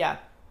somewhere, but yeah,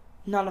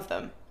 none of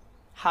them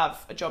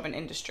have a job in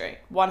industry.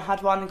 1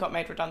 had one and got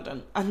made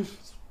redundant, and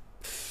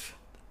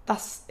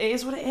it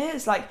is what it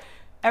is. Like,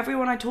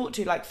 everyone I talked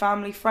to, like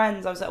family,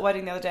 friends, I was at a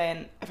wedding the other day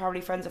and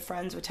family, friends of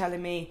friends were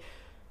telling me,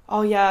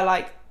 oh yeah,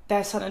 like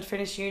their son had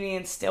finished uni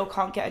and still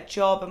can't get a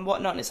job and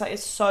whatnot. And it's like,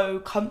 it's so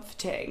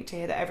comforting to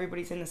hear that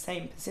everybody's in the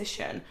same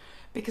position,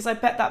 because I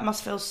bet that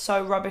must feel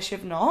so rubbish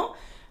if not.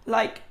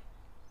 Like,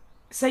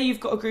 say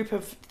you've got a group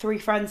of 3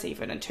 friends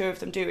even, and 2 of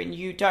them do and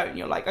you don't.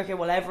 You're like, okay,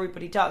 well,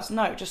 everybody does.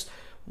 No, just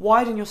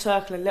widen your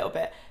circle a little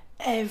bit.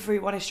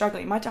 Everyone is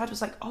struggling. My dad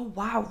was like, oh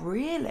wow,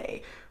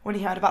 really? When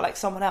he heard about like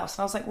someone else.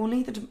 And I was like, well,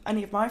 neither do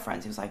any of my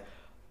friends. He was like,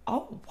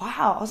 oh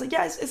wow. I was like,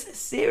 yeah, it's a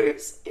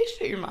serious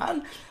issue,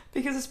 man.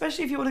 Because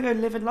especially if you want to go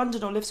live in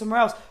London or live somewhere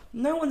else,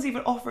 no one's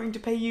even offering to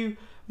pay you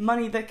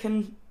money that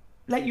can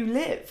let you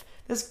live.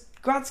 There's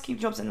grad scheme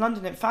jobs in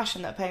London in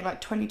fashion that are paying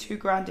like 22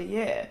 grand a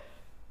year,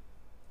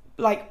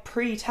 like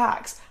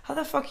pre-tax. How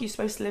the fuck are you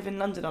supposed to live in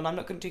London on? I'm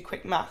not going to do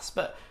quick maths,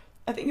 but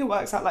I think it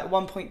works out like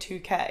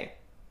 1.2k.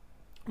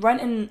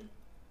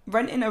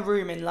 Renting a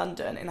room in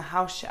London in a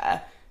house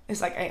share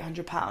is like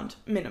 £800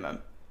 minimum.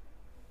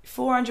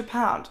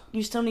 £400,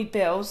 you still need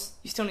bills,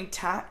 you still need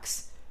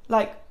tax.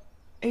 Like,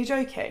 are you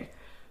joking?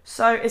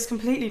 So it's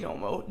completely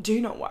normal. Do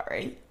not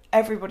worry.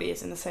 Everybody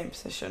is in the same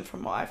position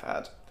from what I've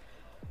heard.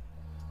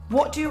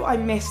 What do I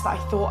miss that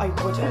I thought I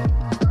wouldn't?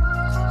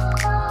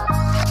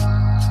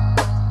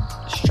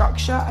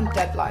 Structure and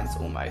deadlines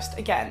almost.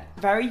 Again,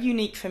 very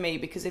unique for me,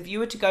 because if you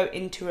were to go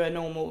into a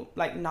normal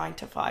like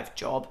 9-to-5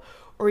 job,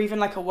 or even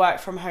like a work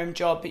from home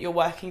job, but you're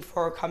working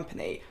for a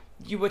company,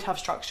 you would have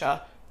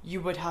structure,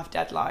 you would have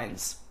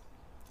deadlines,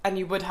 and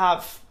you would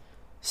have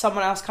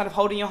someone else kind of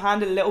holding your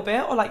hand a little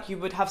bit, or like you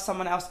would have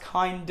someone else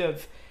kind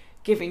of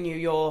giving you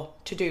your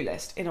to-do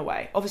list in a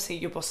way. Obviously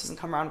your boss doesn't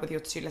come around with your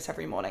to-do list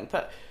every morning,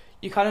 but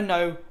you kind of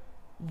know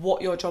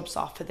what your jobs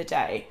are for the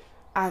day,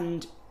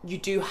 and you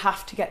do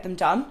have to get them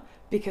done,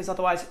 because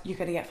otherwise you're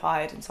going to get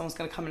fired and someone's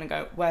going to come in and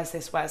go, where's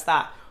this, where's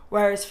that?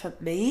 Whereas for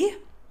me,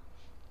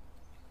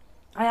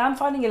 I am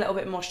finding a little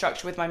bit more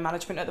structure with my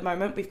management at the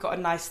moment. We've got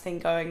a nice thing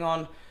going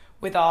on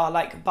with our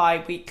like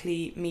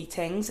bi-weekly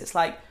meetings. It's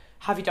like,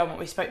 have you done what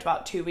we spoke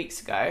about 2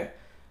 weeks ago?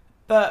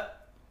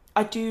 But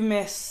I do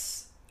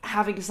miss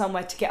having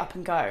somewhere to get up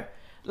and go.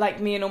 Like,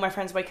 me and all my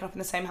friends waking up in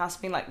the same house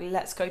being like,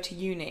 let's go to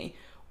uni.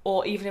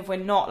 Or even if we're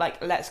not,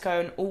 like, let's go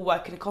and all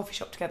work in a coffee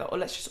shop together, or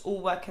let's just all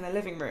work in the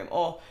living room.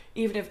 Or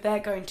even if they're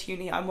going to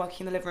uni, I'm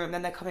working in the living room,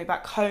 then they're coming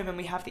back home and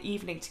we have the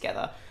evening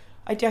together.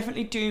 I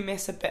definitely do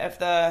miss a bit of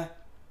the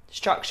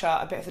structure,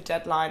 a bit of the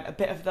deadline, a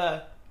bit of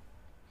the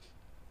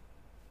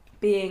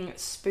being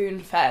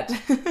spoon-fed.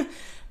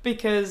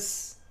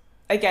 Because,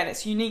 again,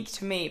 it's unique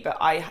to me, but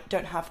I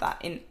don't have that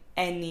in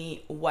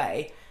any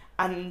way.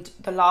 And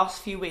the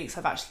last few weeks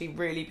I've actually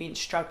really been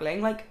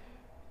struggling, like,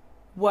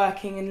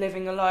 working and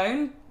living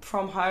alone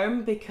from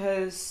home,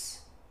 because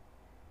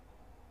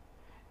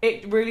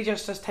it really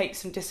just does take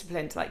some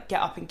discipline to like get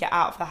up and get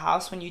out of the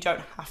house when you don't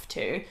have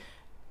to.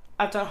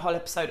 I've done a whole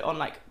episode on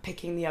like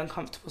picking the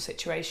uncomfortable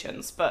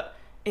situations, but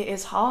it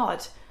is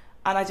hard.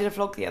 And I did a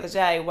vlog the other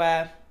day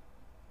where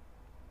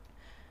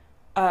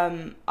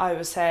I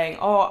was saying,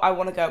 oh, I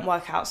want to go and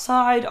work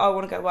outside, I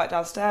want to go work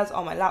downstairs,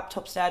 oh, my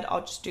laptop's dead,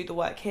 I'll just do the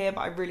work here,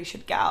 but I really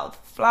should get out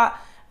of the flat.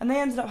 And they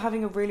ended up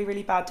having a really,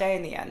 really bad day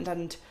in the end,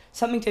 and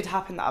something did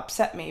happen that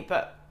upset me,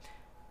 but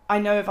I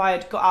know if I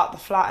had got out of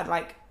the flat and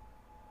like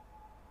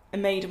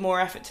made more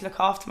effort to look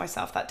after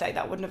myself that day,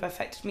 that wouldn't have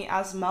affected me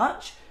as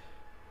much.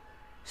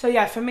 So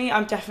yeah, for me,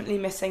 I'm definitely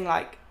missing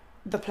like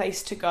the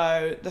place to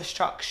go, the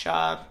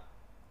structure,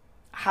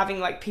 having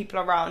like people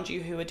around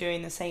you who are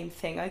doing the same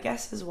thing, I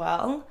guess, as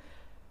well.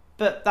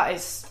 But that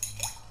is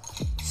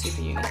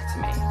super unique to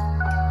me.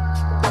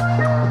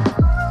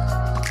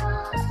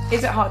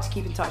 Is it hard to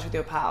keep in touch with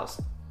your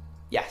pals?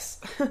 Yes.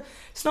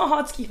 It's not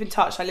hard to keep in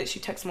touch. I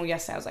literally texted them all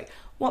yesterday. I was like,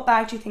 what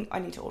bag do you think... I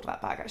need to order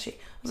that bag, actually.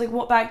 I was like,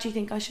 what bag do you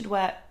think I should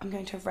wear? I'm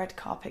going to a red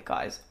carpet,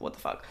 guys. What the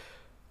fuck?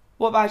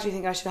 What bag do you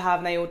think I should have?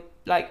 And they all,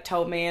 like,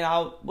 told me,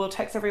 and we'll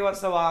text every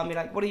once in a while and be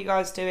like, what are you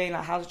guys doing?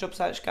 Like, how's the job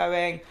search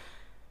going?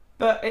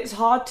 But it's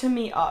hard to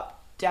meet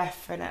up,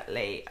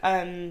 definitely.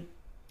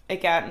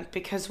 Again,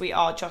 because we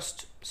are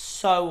just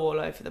so all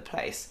over the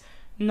place.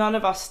 None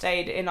of us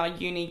stayed in our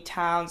uni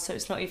town, so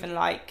it's not even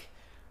like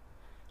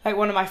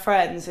one of my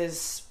friends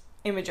is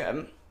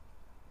Imogen.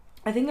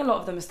 I think a lot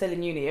of them are still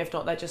in uni, if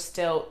not they're just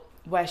still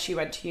where she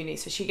went to uni,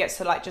 so she gets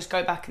to like just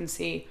go back and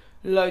see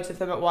loads of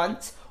them at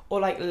once, or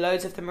like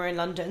loads of them are in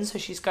London, so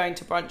she's going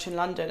to brunch in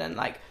London and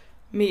like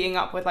meeting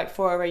up with like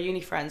 4 of her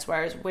uni friends,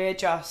 whereas we're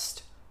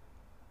just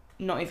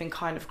not even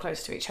kind of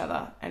close to each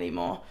other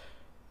anymore,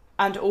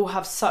 and all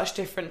have such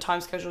different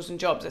time schedules and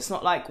jobs. It's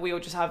not like we all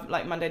just have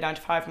like Monday 9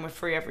 to 5 and we're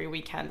free every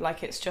weekend.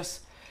 Like it's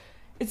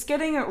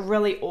getting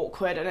really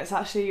awkward, and it's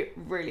actually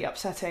really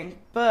upsetting.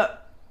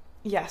 But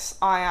yes,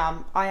 I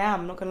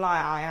am not gonna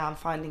lie, I am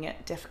finding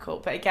it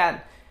difficult. But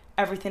again,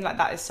 everything like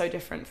that is so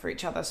different for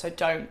each other, so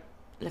don't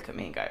look at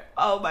me and go,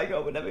 oh my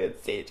god, we're never going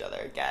to see each other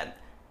again.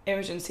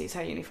 Imogen sees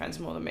her uni friends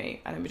more than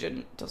me, and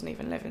Imogen doesn't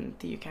even live in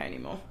the UK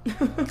anymore.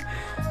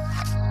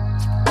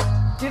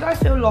 Did I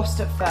feel lost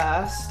at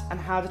first, and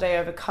how did I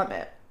overcome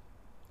it?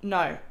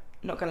 No,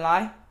 not gonna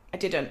lie, I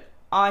didn't.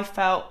 I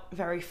felt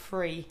very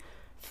free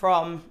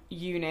from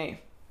uni.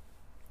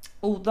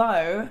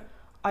 Although,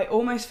 I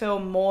almost feel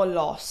more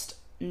lost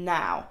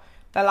now.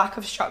 The lack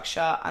of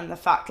structure and the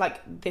fact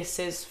like this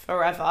is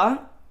forever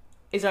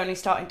is only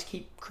starting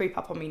to creep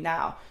up on me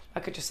now.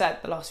 Like I just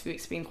said, the last few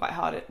weeks have been quite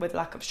hard with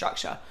lack of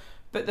structure.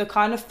 But the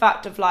kind of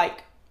fact of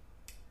like,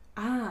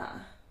 I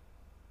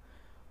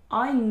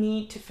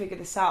need to figure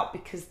this out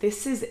because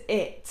this is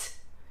it.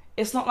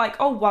 It's not like,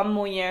 oh, one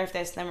more year of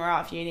this, then we're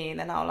out of uni and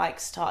then I'll like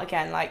start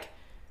again. Like,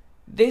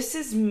 this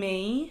is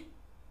me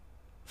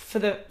for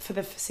the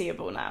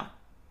foreseeable now.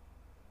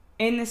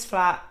 In this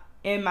flat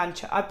in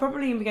Manchester. I'm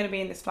probably going to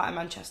be in this flat in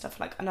Manchester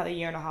for like another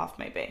year and a half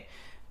maybe.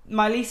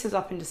 My lease is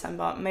up in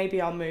December. Maybe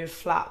I'll move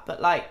flat,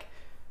 but like,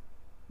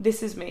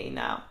 this is me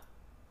now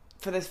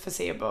for this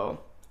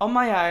foreseeable. On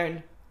my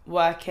own,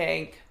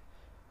 working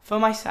for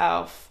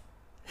myself,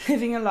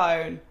 living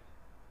alone.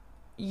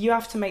 You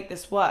have to make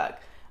this work.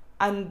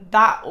 And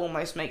that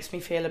almost makes me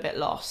feel a bit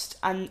lost.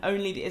 And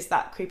only is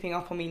that creeping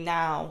up on me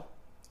now,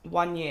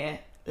 1 year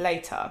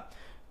later.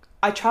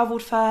 I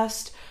travelled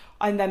first,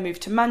 I then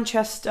moved to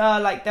Manchester.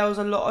 Like, there was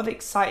a lot of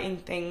exciting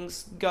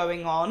things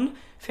going on.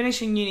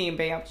 Finishing uni and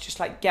being able to just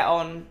like get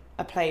on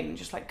a plane and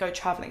just like go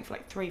travelling for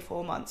like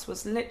 3-4 months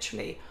was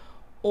literally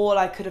all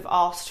I could have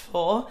asked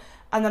for.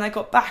 And then I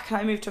got back and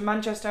I moved to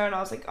Manchester and I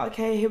was like,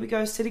 okay, here we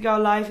go, city girl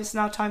life, it's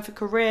now time for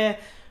career.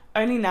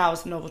 Only now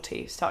is the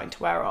novelty starting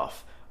to wear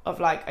off of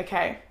like,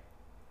 okay,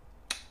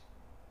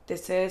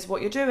 this is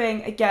what you're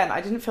doing. Again,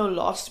 I didn't feel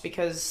lost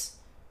because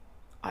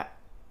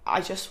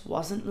I just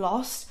wasn't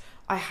lost.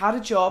 I had a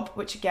job,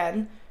 which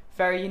again,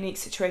 very unique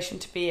situation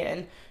to be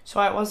in.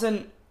 So I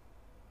wasn't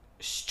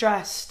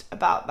stressed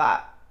about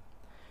that.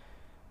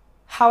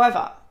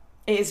 However,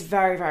 it is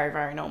very, very,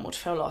 very normal to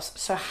feel lost.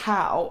 So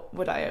how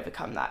would I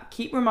overcome that?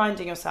 Keep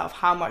reminding yourself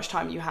how much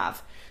time you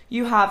have.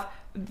 You have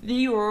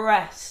the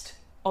rest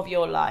of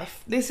your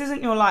life. This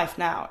isn't your life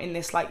now in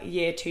this like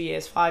year, 2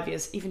 years, 5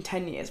 years, even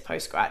 10 years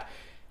post-grad.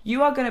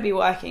 You are going to be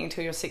working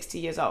until you're 60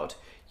 years old.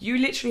 You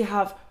literally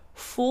have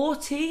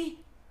 40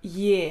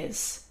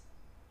 years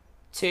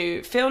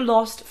to feel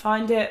lost,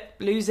 find it,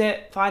 lose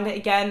it, find it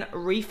again,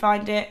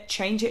 re-find it,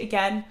 change it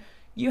again.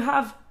 You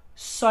have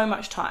so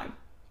much time.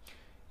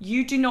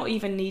 You do not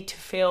even need to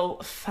feel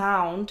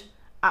found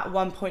at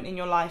one point in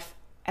your life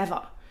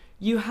ever.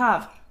 You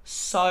have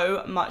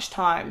so much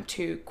time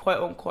to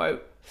quote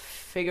unquote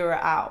figure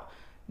it out.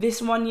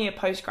 This 1 year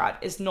post-grad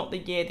is not the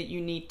year that you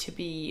need to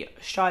be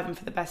striving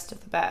for the best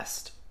of the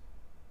best.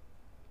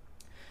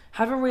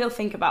 Have a real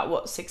think about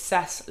what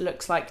success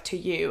looks like to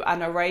you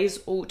and erase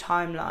all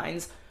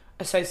timelines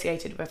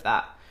associated with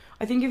that.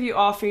 I think if you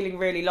are feeling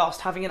really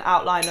lost, having an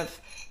outline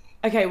of,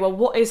 okay, well,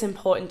 what is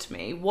important to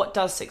me? What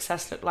does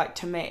success look like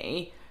to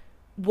me?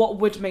 What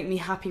would make me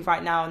happy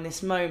right now in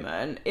this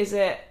moment? Is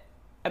it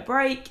a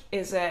break?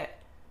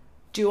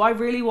 Do I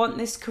really want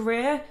this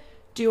career?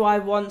 Do I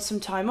want some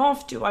time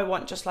off? Do I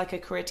want just like a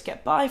career to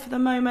get by for the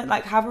moment?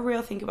 Like, have a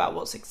real think about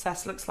what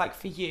success looks like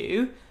for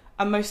you.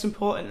 And most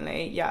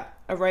importantly,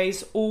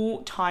 erase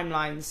all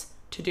timelines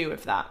to do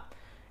with that.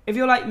 If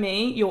you're like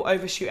me, you'll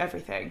overshoot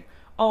everything.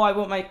 Oh, I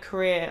want my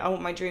career, I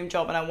want my dream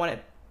job, and I want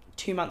it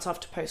 2 months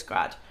after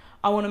postgrad.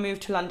 I want to move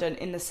to London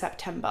in the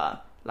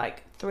September,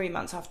 like 3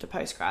 months after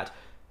postgrad.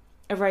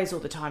 erase all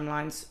the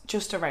timelines.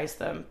 Just erase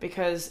them,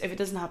 because if it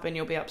doesn't happen,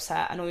 you'll be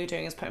upset, and all you're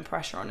doing is putting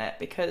pressure on it.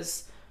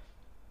 Because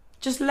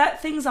just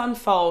let things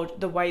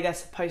unfold the way they're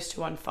supposed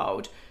to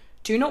unfold.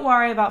 Do not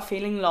worry about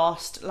feeling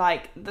lost.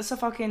 Like, that's a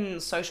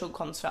fucking social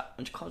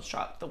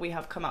construct that we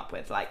have come up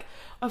with. Like,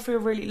 I feel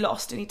really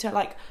lost. I need to,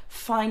 like,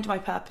 find my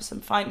purpose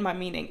and find my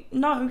meaning.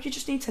 No, you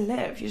just need to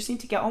live. You just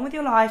need to get on with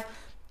your life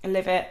and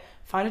live it.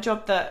 Find a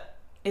job that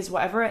is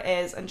whatever it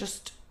is and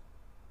just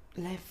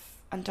live.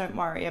 And don't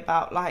worry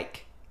about,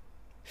 like,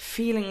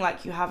 feeling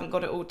like you haven't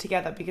got it all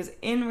together. Because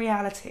in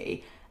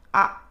reality,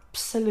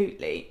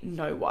 absolutely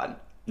no one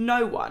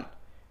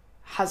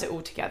has it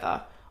all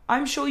together.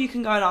 I'm sure you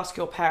can go and ask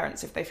your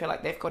parents if they feel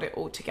like they've got it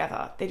all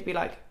together. They'd be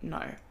like,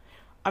 no,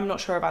 I'm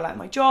not sure if I like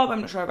my job. I'm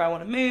not sure if I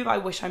want to move. I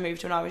wish I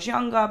moved when I was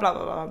younger, blah,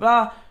 blah, blah, blah,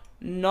 blah.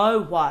 No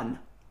one.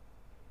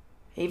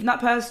 Even that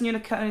person you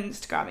look on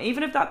Instagram,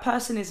 even if that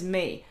person is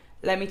me,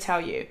 let me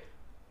tell you,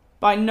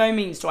 by no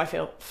means do I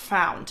feel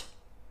found.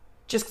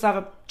 Just because I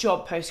have a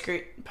job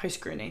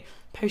post-uni,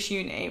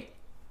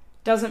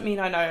 doesn't mean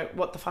I know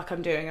what the fuck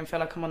I'm doing and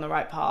feel like I'm on the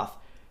right path.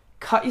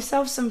 Cut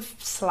yourself some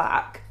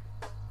slack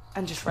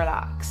and just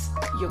relax.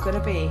 You're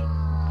gonna be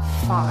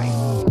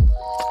fine.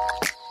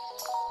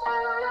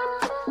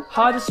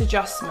 Hardest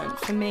adjustment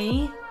for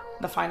me,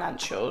 the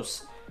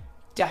financials,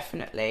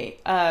 definitely.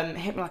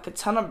 Hit me like a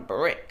ton of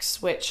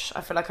bricks, which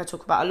I feel like I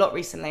talk about a lot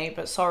recently,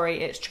 but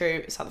sorry, it's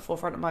true. It's at the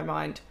forefront of my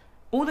mind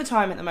all the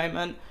time at the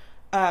moment.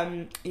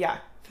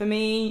 For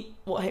me,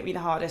 what hit me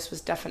the hardest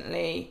was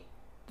definitely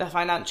the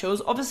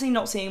financials. Obviously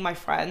not seeing my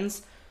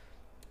friends,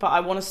 but I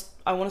want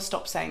to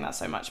stop saying that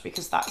so much,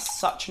 because that's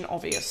such an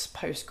obvious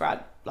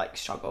post-grad like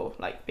struggle,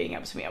 like being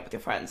able to meet up with your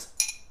friends.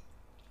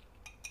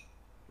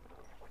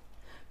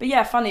 But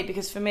yeah, funny,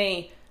 because for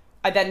me,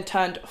 I then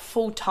turned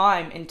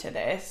full-time into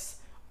this.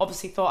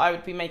 Obviously thought I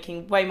would be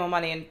making way more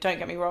money, and don't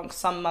get me wrong,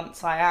 some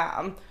months I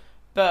am,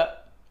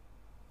 but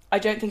I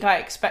don't think I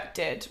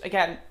expected,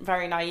 again,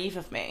 very naive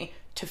of me,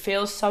 to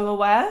feel so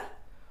aware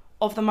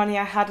of the money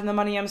I had and the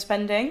money I'm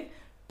spending,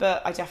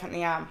 but I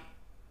definitely am.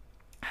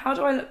 How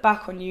do I look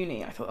back on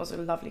uni? I thought that was a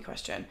lovely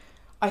question.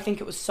 I think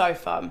it was so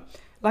fun.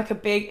 Like a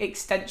big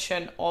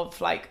extension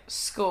of like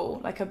school,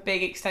 like a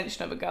big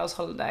extension of a girl's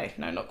holiday.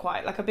 No, not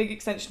quite. Like a big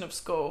extension of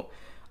school.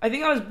 I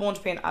think I was born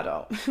to be an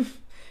adult.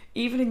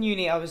 Even in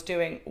uni, I was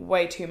doing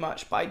way too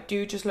much, but I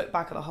do just look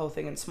back at the whole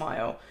thing and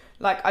smile.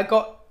 Like, I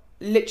got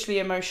literally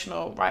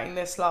emotional writing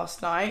this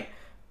last night.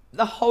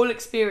 The whole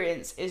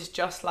experience is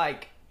just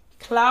like,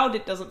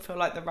 clouded doesn't feel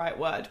like the right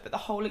word, but the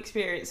whole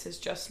experience is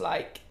just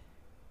like,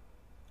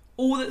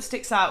 all that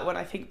sticks out when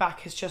I think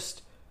back is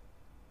just,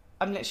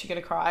 I'm literally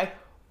going to cry.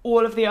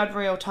 All of the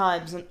unreal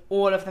times and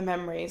all of the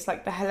memories,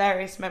 like the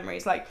hilarious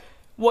memories, like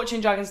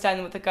watching Dragon's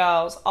Den with the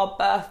girls, our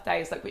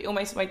birthdays, like we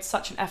almost made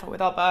such an effort with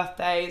our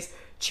birthdays,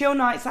 chill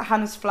nights at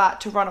Hannah's flat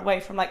to run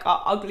away from like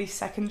our ugly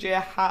second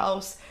year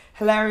house,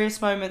 hilarious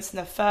moments in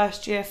the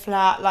first year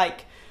flat,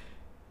 like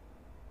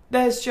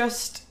there's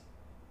just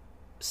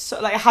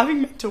so like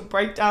having mental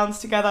breakdowns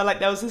together. Like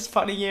there was this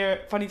funny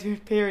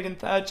period in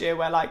third year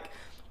where like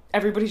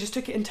everybody just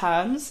took it in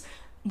turns.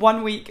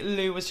 One week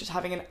Lou was just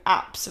having an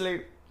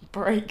absolute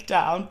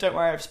breakdown. Don't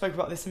worry, I've spoken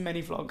about this in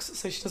many vlogs,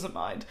 so she doesn't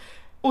mind.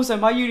 Also,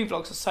 my uni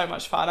vlogs are so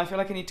much fun. I feel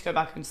like I need to go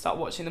back and start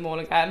watching them all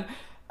again.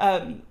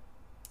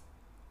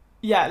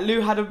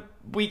 Lou had a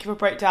week of a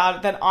breakdown,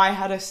 then I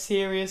had a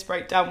serious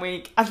breakdown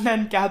week, and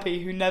then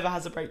Gabby, who never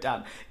has a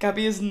breakdown.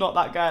 Gabby is not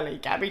that girly.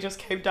 Gabby just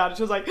came down and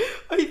she was like,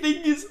 I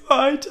think it's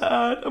my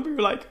turn. And we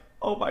were like,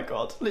 oh my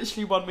God,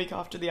 literally 1 week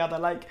after the other.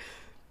 Like,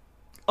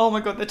 oh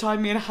my God, the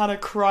time me and Hannah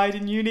cried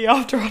in uni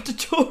after our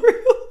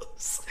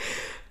tutorials.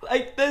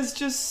 Like, there's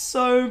just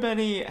so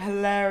many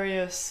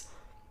hilarious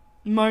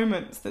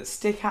moments that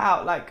stick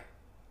out. Like,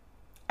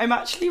 I'm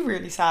actually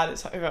really sad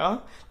it's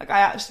over. Like,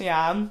 I actually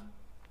am.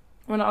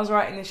 When I was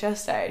writing this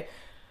yesterday,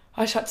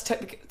 I just had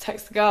to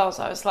text the girls.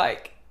 I was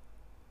like,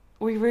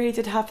 we really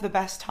did have the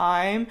best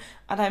time,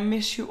 and I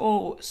miss you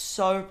all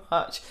so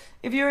much.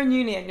 If you're in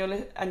uni and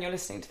you're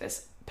listening to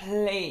this,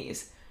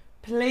 please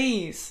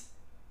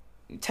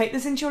take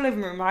this into your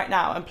living room right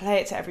now and play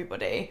it to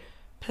everybody.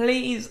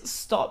 Please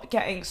stop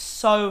getting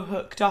so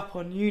hooked up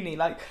on uni.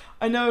 Like,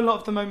 I know a lot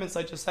of the moments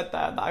I just said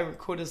there that I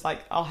record as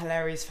like our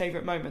hilarious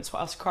favourite moments were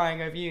us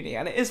crying over uni,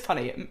 and it is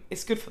funny.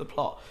 It's good for the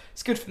plot.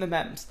 It's good for the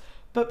memes.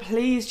 But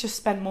please just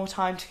spend more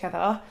time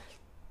together.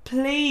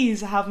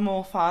 Please have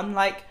more fun.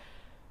 Like,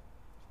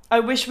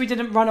 I wish we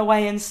didn't run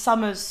away in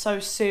summers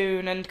so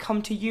soon and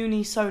come to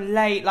uni so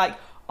late. Like,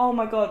 oh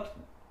my God,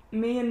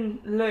 me and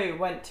Lou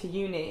went to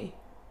uni.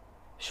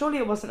 Surely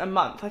it wasn't a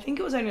month. I think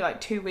it was only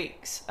like 2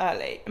 weeks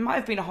early. It might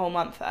have been a whole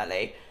month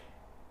early.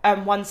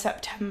 1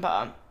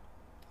 September.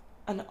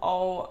 And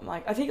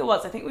I think it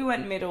was. I think we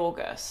went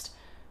mid-August.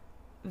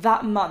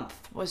 That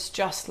month was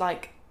just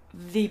like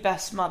the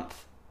best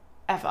month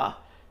ever.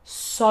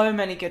 So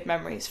many good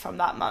memories from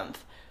that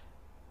month.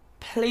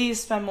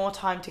 Please spend more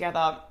time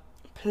together.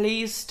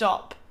 Please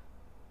stop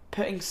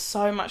putting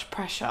so much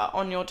pressure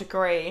on your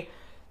degree.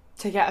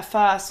 to get a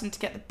first and to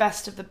get the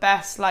best of the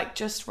best. Like,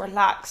 just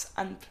relax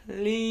and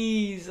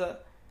please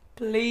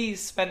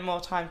spend more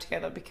time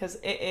together, because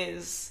it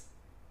is,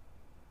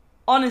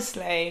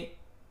 honestly,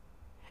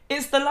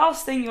 it's the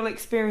last thing you'll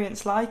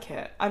experience like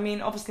it. I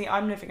mean, obviously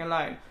I'm living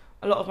alone.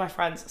 A lot of my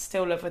friends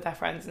still live with their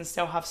friends and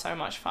still have so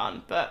much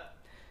fun, but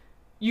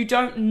you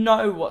don't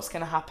know what's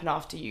going to happen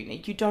after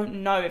uni. You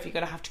don't know if you're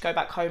going to have to go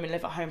back home and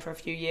live at home for a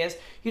few years.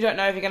 You don't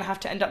know if you're going to have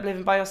to end up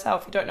living by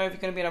yourself. You don't know if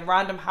you're going to be in a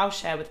random house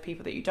share with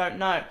people that you don't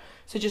know.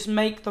 So just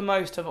make the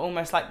most of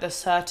almost like the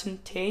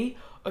certainty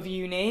of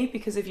uni,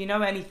 because if you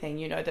know anything,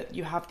 you know that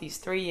you have these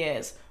 3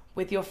 years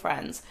with your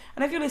friends.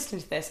 And if you're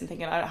listening to this and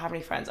thinking, I don't have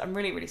any friends, I'm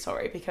really, really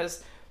sorry,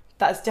 because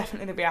that is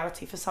definitely the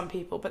reality for some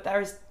people. But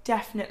there is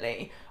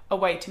definitely a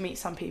way to meet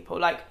some people.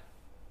 Like,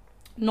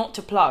 not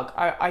to plug,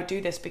 I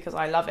do this because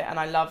I love it and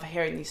I love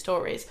hearing these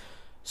stories.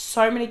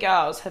 So many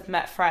girls have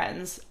met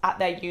friends at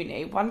their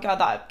uni. One girl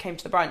that came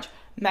to the brunch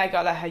met a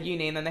girl at her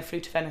uni, and then they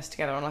flew to Venice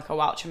together on like a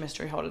voucher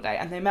mystery holiday,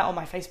 and they met on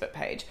my Facebook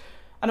page.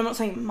 And I'm not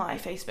saying my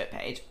Facebook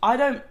page.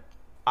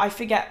 I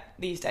forget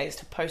these days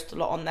to post a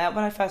lot on there.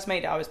 When I first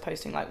made it, I was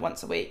posting like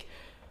once a week,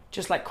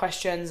 just like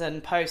questions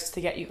and posts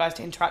to get you guys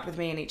to interact with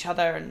me and each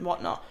other and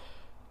whatnot.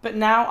 But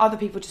now other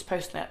people just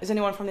post it. Is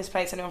anyone from this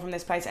place? Anyone from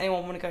this place?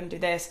 Anyone want to go and do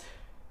this?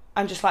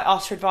 And just like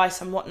ask for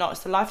advice and whatnot.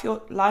 It's the Life's Your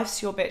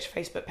Bitch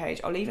Facebook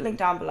page. I'll leave a link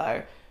down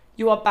below.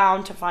 You are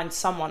bound to find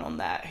someone on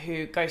there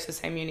who goes to the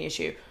same uni as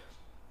you.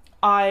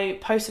 I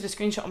posted a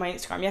screenshot on my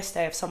Instagram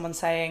yesterday of someone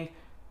saying,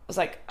 I was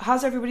like,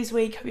 how's everybody's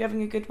week? Hope you're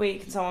having a good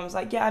week. And someone was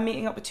like, yeah, I'm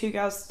meeting up with 2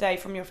 girls today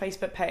from your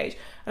Facebook page.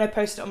 And I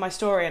posted it on my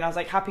story and I was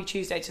like, happy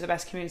Tuesday to the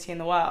best community in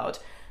the world.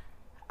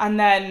 And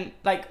then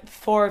like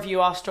 4 of you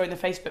asked to join the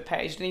Facebook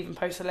page, didn't even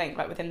post a link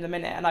like within the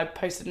minute. And I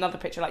posted another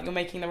picture like, you're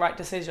making the right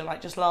decision,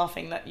 like just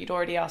laughing that you'd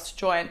already asked to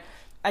join.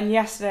 And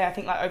yesterday, I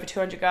think like over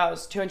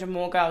 200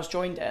 more girls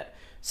joined it.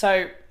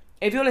 So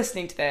if you're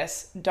listening to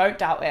this, don't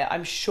doubt it.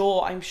 I'm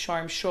sure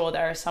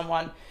there is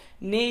someone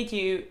near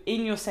you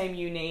in your same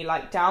uni,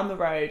 like down the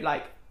road,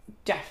 like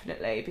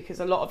definitely, because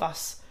a lot of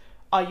us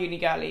are uni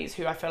girlies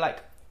who I feel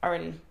like are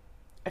in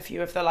a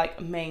few of the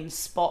like main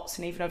spots,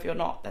 and even if you're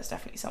not, there's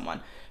definitely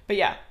someone. But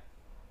yeah,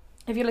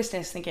 if you're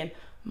listening to this thinking,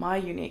 my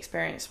uni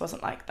experience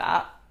wasn't like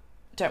that,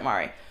 don't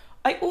worry.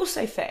 I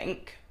also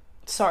think,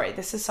 sorry,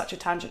 this is such a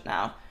tangent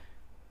now,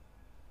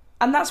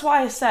 and that's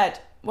why I said,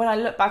 when I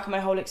look back on my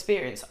whole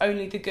experience,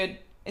 only the good,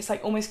 it's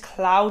like almost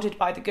clouded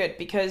by the good,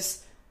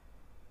 because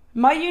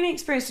my uni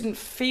experience didn't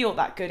feel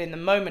that good in the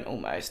moment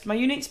almost. My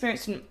uni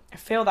experience didn't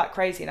feel that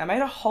crazy, and I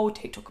made a whole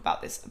TikTok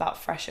about this, about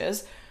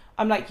freshers.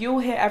 I'm like, you'll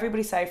hear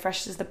everybody say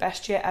freshers is the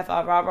best year ever,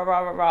 rah, rah, rah,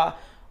 rah, rah.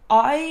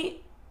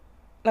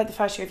 Like the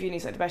first year of uni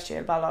is like the best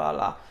year, blah, blah, blah,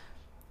 blah.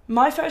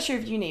 My first year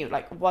of uni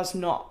like was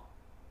not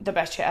the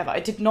best year ever. I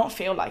did not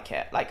feel like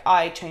it. Like,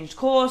 I changed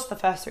course. The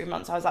first 3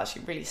 months I was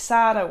actually really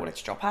sad. I wanted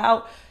to drop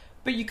out.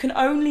 But you can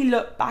only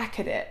look back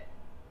at it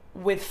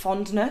with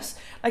fondness.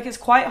 Like, it's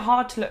quite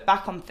hard to look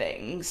back on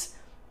things,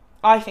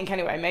 I think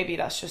anyway. Maybe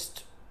that's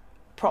just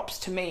props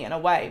to me in a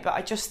way, but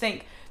I just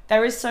think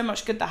there is so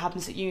much good that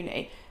happens at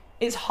uni.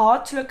 It's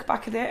hard to look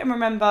back at it and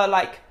remember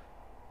like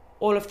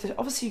all of the,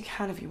 obviously you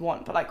can if you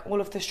want, but like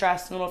all of the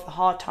stress and all of the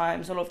hard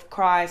times, all of the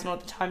cries and all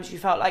of the times you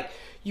felt like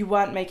you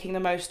weren't making the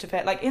most of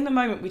it. Like, in the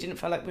moment we didn't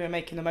feel like we were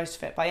making the most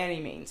of it by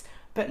any means,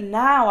 but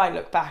now I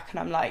look back and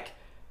I'm like,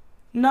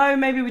 no,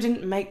 maybe we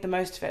didn't make the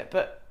most of it,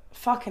 but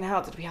fucking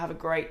hell did we have a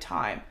great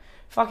time.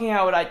 Fucking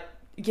hell would I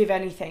give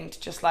anything to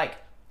just like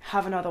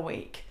have another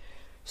week.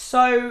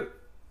 So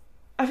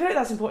I feel like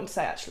that's important to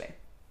say, actually.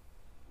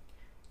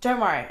 Don't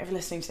worry if you're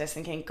listening to this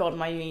thinking, God,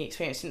 my uni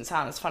experience didn't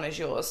sound as fun as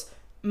yours.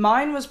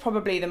 Mine was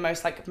probably the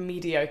most like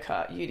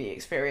mediocre uni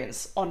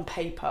experience on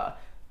paper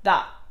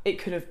that it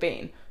could have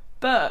been.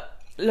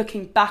 But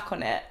looking back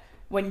on it,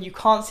 when you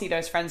can't see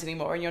those friends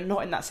anymore and you're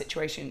not in that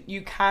situation,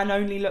 you can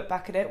only look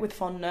back at it with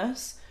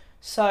fondness.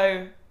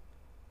 So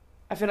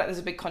I feel like there's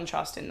a big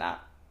contrast in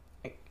that.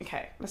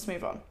 Okay, let's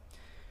move on.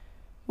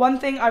 One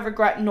thing I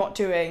regret not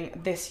doing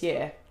this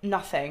year,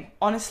 nothing.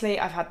 Honestly,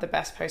 I've had the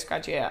best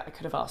postgrad year I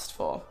could have asked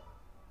for.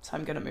 So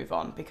I'm going to move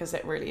on because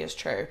it really is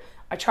true.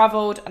 I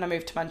travelled and I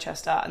moved to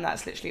Manchester, and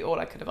that's literally all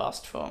I could have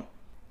asked for.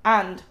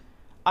 And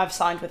I've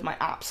signed with my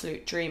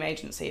absolute dream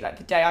agency. Like,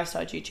 the day I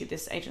started YouTube,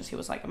 this agency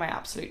was like my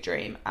absolute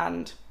dream,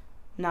 and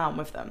now I'm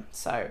with them.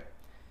 So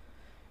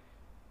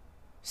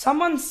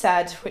someone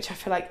said, which I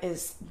feel like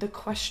is the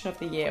question of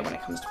the year when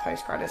it comes to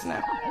postgrad, isn't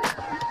it?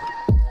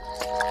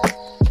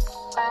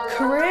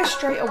 Career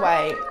straight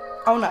away.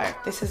 Oh no,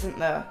 this isn't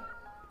the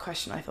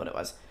question I thought it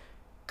was.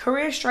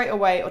 Career straight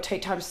away or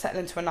take time to settle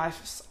into a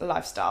nice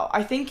lifestyle.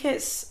 I think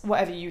it's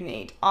whatever you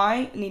need.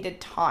 I needed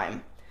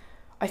time.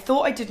 I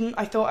thought I didn't.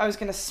 I thought I was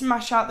going to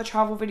smash out the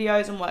travel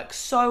videos and work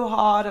so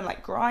hard and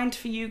like grind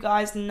for you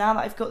guys. And now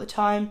that I've got the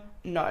time,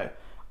 no.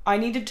 I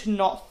needed to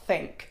not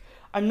think.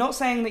 I'm not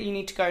saying that you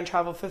need to go and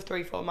travel for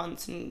 3-4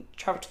 months and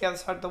travel to the other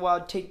side of the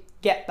world to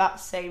get that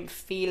same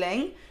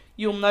feeling.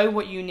 You'll know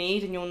what you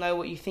need and you'll know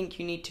what you think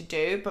you need to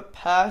do. But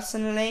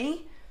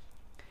personally,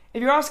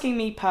 if you're asking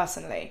me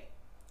personally,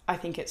 I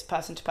think it's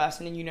person to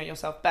person and you know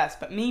yourself best.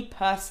 But me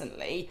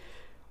personally,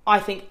 I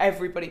think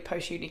everybody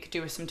post-uni could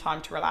do with some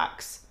time to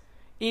relax.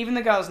 Even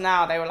the girls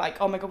now, they were like,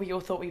 oh my God, we all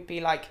thought we'd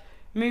be like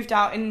moved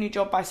out in a new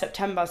job by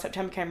September.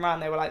 September came around,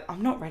 they were like,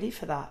 I'm not ready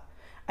for that.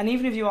 And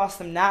even if you ask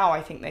them now,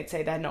 I think they'd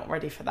say they're not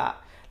ready for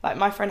that. Like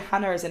my friend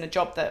Hannah is in a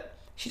job that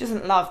she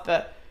doesn't love,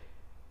 but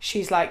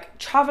she's like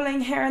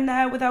traveling here and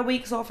there with her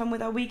weeks off and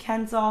with her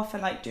weekends off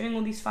and like doing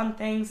all these fun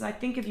things. And I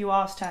think if you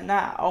asked her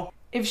now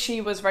if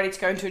she was ready to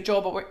go into a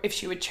job or if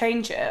she would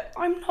change it,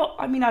 I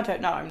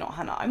don't know, I'm not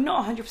Hannah. I'm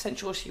not 100%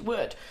 sure she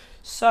would.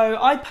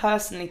 So I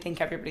personally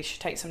think everybody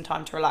should take some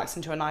time to relax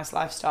into a nice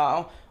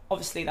lifestyle.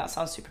 Obviously that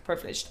sounds super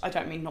privileged. I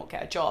don't mean not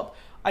get a job.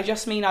 I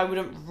just mean I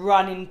wouldn't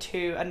run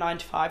into a 9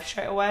 to 5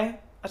 straight away.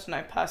 I don't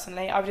know,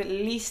 personally. I would at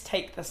least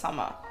take the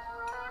summer.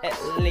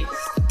 At least.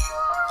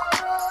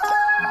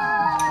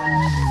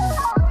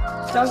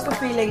 Does the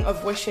feeling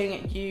of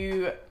wishing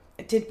you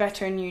did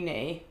better in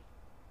uni...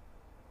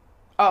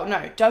 Oh,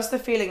 no. Does the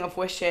feeling of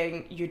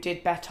wishing you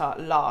did better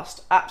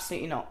last?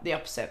 Absolutely not. The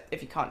opposite,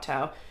 if you can't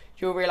tell.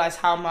 You'll realise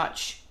how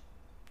much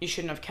you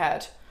shouldn't have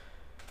cared.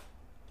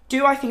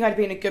 Do I think I'd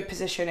be in a good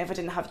position if I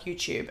didn't have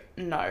YouTube?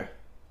 No.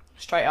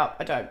 Straight up,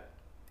 I don't.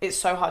 It's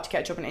so hard to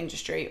get a job in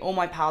industry. All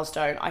my pals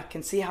don't. I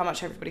can see how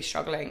much everybody's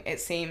struggling. It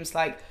seems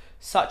like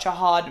such a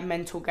hard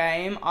mental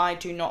game. I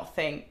do not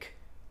think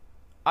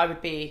I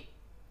would be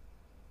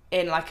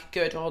in like a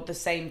good or the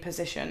same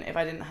position if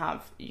I didn't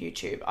have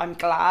YouTube. I'm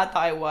glad that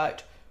I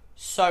worked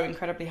so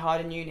incredibly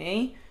hard in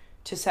uni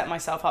to set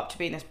myself up to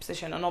be in this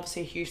position, and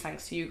obviously a huge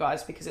thanks to you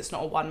guys because it's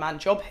not a one-man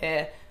job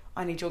here.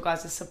 I need your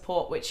guys'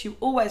 support, which you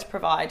always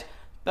provide.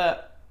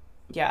 But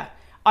yeah,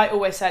 I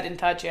always said in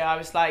third year, I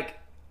was like,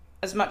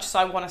 as much as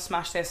I want to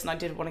smash this and I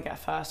did want to get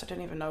first, I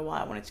don't even know why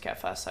I wanted to get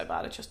first so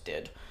bad, I just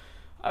did.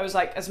 I was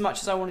like, as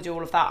much as I want to do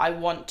all of that, I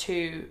want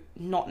to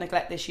not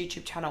neglect this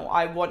YouTube channel.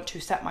 I want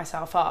to set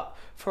myself up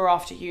for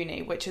after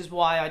uni, which is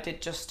why I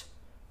did just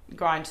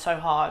grind so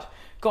hard.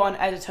 Got an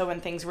editor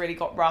when things really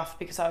got rough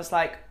because I was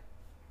like,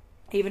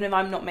 even if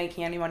I'm not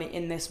making any money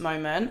in this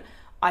moment,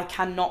 I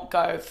cannot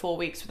go 4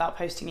 weeks without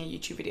posting a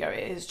YouTube video.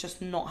 It is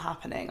just not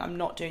happening. I'm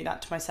not doing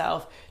that to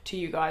myself, to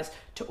you guys,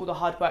 to all the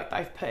hard work that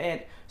I've put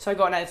in. So I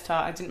got an editor.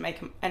 I didn't make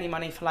any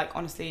money for like,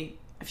 honestly,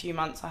 a few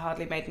months. I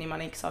hardly made any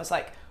money because I was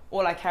like,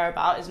 all I care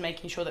about is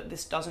making sure that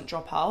this doesn't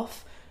drop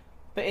off.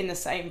 But in the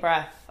same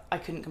breath, I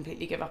couldn't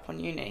completely give up on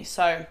uni.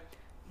 So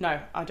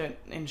no,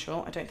 in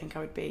short, I don't think I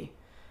would be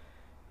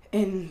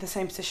in the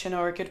same position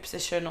or a good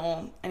position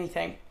or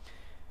anything.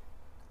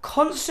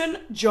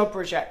 Constant job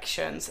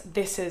rejections.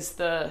 This is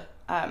the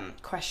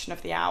question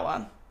of the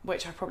hour,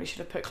 which I probably should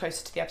have put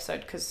closer to the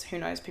episode because who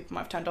knows, people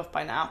might have turned off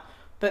by now.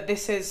 But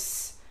this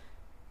is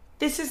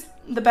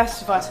the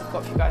best advice I've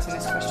got for you guys in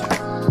this question.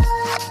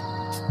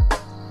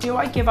 Do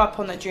I give up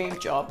on the dream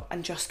job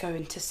and just go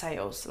into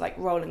sales? Like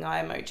rolling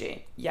eye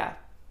emoji. Yeah.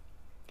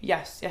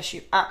 Yes,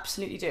 you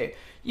absolutely do.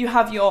 You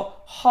have your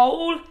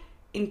whole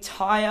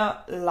entire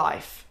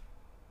life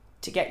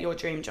to get your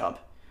dream job.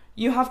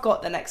 You have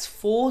got the next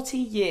 40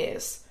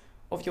 years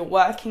of your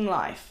working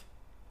life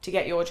to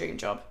get your dream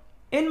job.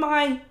 In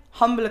my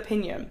humble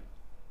opinion,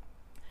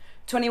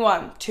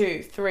 21,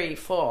 2, 3,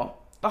 4,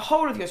 the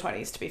whole of your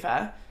 20s, to be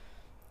fair,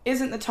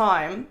 isn't the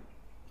time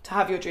to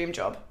have your dream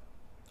job.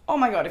 Oh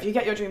my God, if you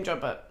get your dream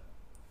job at,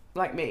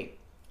 like me,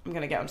 I'm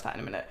going to get onto that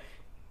in a minute.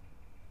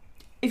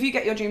 If you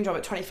get your dream job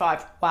at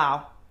 25,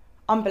 wow,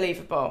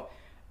 unbelievable.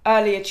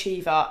 Early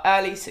achiever,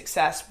 early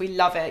success, we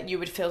love it. You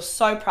would feel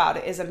so proud.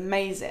 It is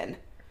amazing.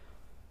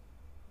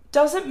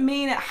 Doesn't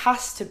mean it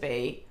has to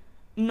be,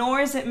 nor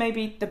is it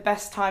maybe the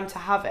best time to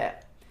have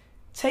it.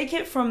 Take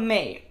it from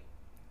me.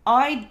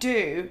 I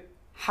do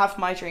have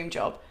my dream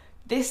job.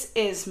 This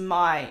is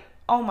my,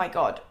 oh my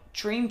God,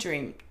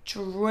 dream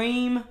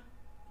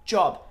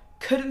job.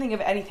 Couldn't think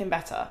of anything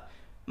better.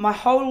 My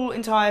whole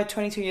entire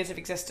 22 years of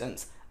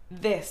existence,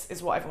 this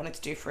is what I've wanted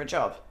to do for a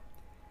job.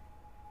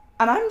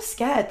 And I'm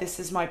scared this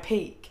is my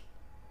peak.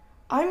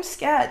 I'm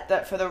scared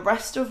that for the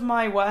rest of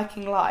my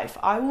working life,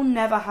 I will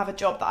never have a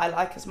job that I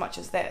like as much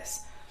as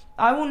this.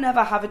 I will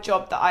never have a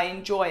job that I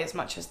enjoy as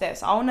much as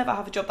this. I will never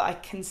have a job that I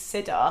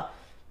consider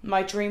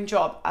my dream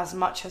job as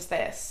much as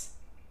this.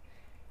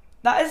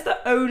 That is the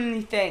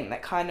only thing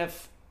that kind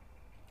of,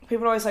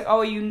 people are always like, oh,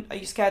 are you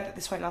scared that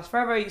this won't last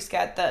forever? Are you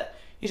scared that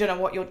you don't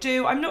know what you'll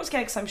do? I'm not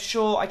scared because I'm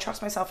sure I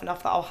trust myself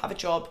enough that I'll have a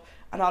job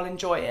and I'll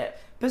enjoy it.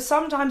 But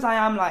sometimes I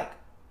am like,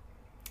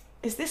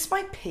 is this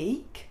my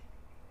peak?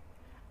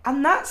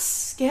 And that's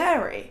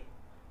scary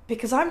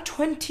because I'm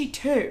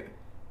 22.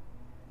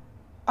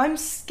 I'm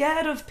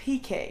scared of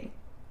peaking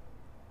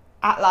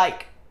at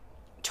like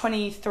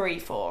 23,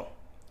 4.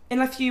 In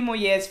a few more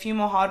years, a few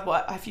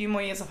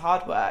more years of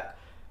hard work,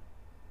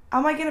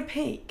 am I going to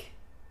peak?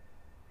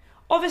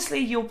 Obviously,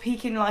 you'll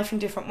peak in life in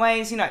different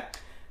ways. You know,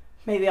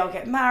 maybe I'll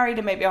get married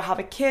and maybe I'll have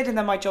a kid and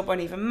then my job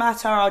won't even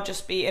matter. I'll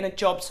just be in a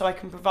job so I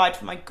can provide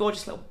for my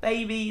gorgeous little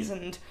babies,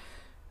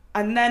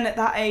 and then at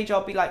that age,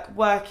 I'll be like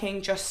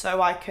working just so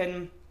I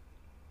can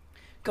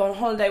go on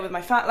holiday with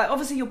my family. Like,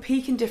 obviously, you'll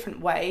peak in different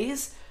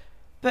ways.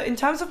 But in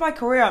terms of my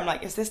career, I'm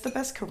like, is this the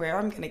best career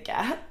I'm going to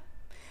get?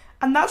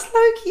 And that's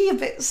low-key a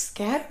bit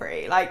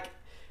scary. Like,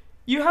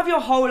 you have your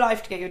whole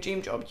life to get your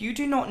dream job. You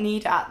do not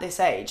need it at this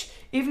age.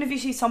 Even if you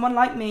see someone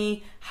like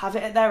me have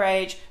it at their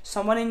age,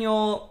 someone in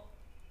your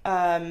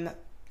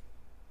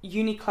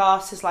uni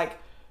class is like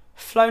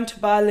flown to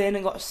Berlin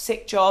and got a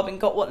sick job and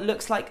got what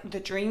looks like the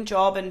dream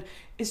job and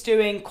is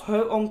doing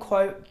quote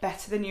unquote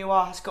better than you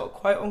are, has got a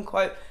quote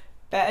unquote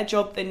better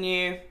job than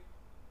you.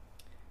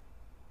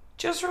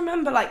 Just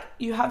remember, like,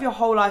 you have your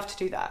whole life to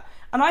do that.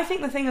 And I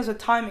think the thing is with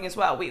timing as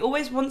well, we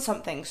always want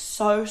something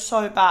so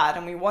bad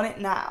and we want it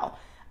now.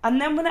 And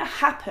then when it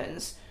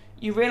happens,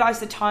 you realise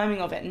the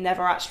timing of it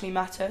never actually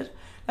mattered.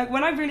 Like,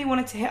 when I really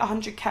wanted to hit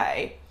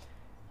 100k,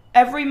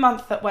 every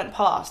month that went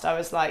past, I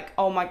was like,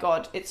 oh my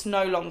God, it's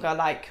no longer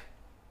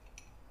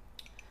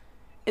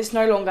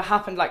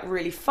happened like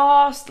really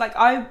fast. Like,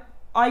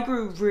 I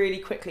grew really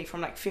quickly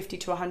from like 50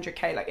 to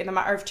 100k, like in a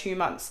matter of 2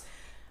 months.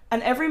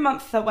 And every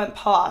month that went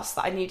past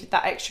that I needed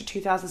that extra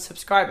 2,000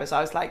 subscribers,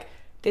 I was like,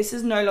 this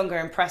is no longer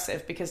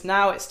impressive, because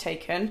now it's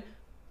taken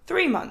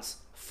 3 months,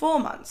 4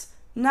 months.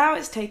 Now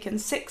it's taken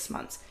 6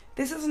 months.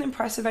 This isn't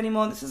impressive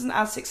anymore. This isn't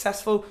as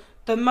successful.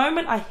 The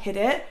moment I hit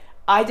it,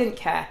 I didn't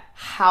care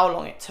how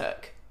long it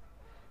took.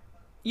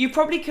 You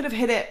probably could have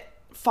hit it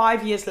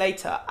 5 years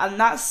later, and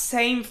that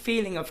same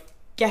feeling of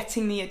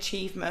getting the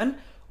achievement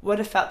would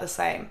have felt the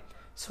same.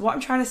 So what I'm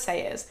trying to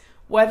say is,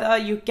 whether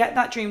you get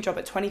that dream job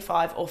at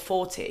 25 or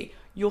 40,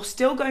 you're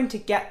still going to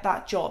get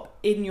that job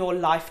in your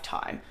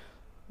lifetime.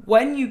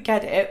 When you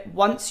get it,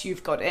 once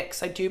you've got it,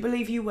 because I do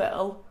believe you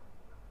will,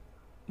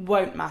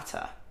 won't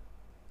matter.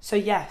 So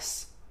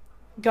yes,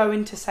 go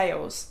into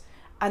sales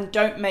and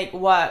don't make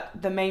work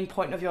the main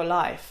point of your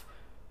life.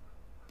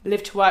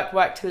 Live to work,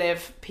 work to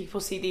live. People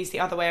see these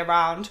the other way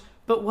around,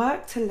 but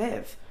work to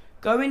live.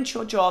 Go into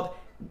your job,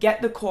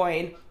 get the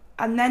coin,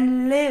 and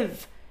then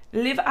live.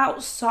 Live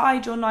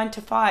outside your 9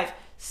 to 5.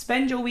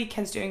 Spend your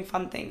weekends doing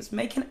fun things.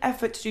 Make an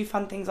effort to do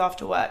fun things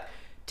after work.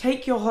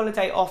 Take your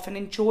holiday off and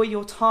enjoy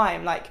your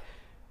time. Like,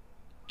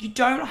 you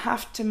don't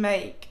have to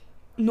make,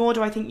 nor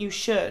do I think you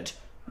should,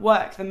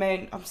 work the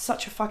main, I'm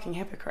such a fucking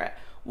hypocrite,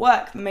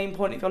 work the main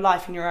point of your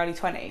life in your early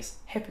 20s.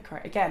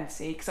 Hypocrite again,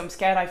 see, because I'm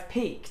scared I've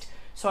peaked,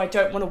 so I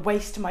don't want to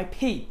waste my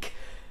peak.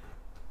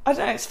 I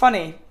don't know, it's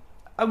funny.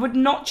 I would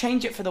not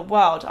change it for the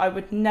world. I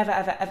would never,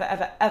 ever, ever,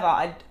 ever, ever.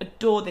 I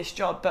adore this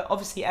job, but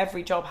obviously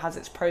every job has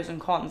its pros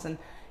and cons, and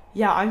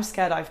yeah, I'm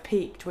scared I've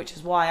peaked, which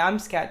is why I'm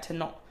scared to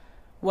not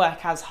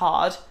work as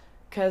hard,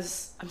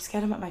 because I'm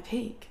scared I'm at my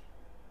peak.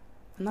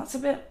 And that's a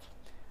bit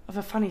of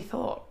a funny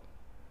thought.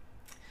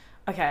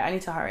 Okay, I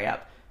need to hurry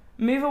up.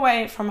 Move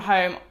away from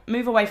home,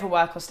 move away for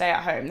work, or stay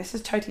at home. This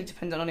is totally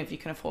dependent on if you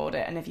can afford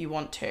it and if you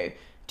want to.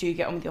 Do you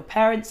get on with your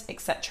parents,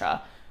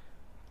 etc.?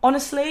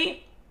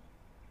 Honestly,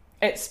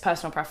 it's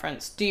personal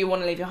preference. Do you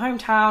want to leave your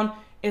hometown?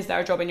 Is there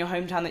a job in your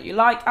hometown that you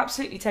like?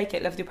 Absolutely take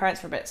it. Live with your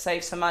parents for a bit.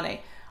 Save some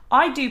money.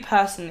 I do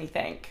personally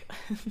think,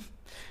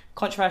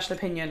 controversial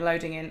opinion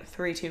loading in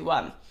 3, 2,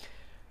 1.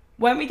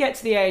 When we get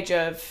to the age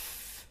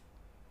of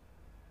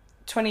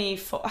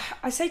 24,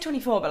 I say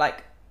 24, but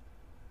like,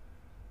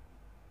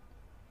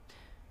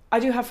 I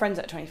do have friends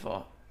at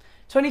 24.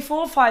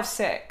 24, 5,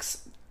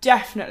 6,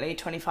 definitely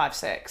 25,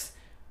 6.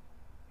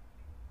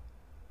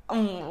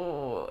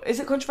 Is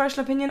it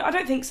controversial opinion? I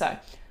don't think so.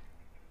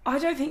 I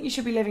don't think you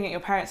should be living at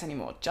your parents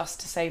anymore just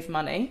to save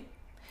money.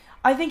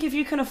 I think if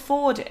you can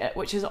afford it,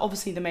 which is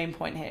obviously the main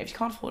point here, if you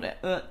can't afford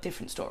it,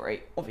 different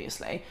story,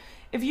 obviously.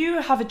 If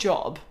you have a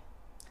job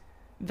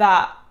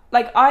that,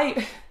 like,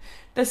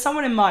 there's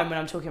someone in mind when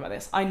I'm talking about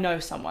this. I know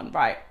someone,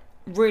 right?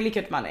 Really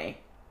good money.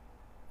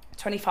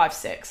 25,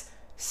 6.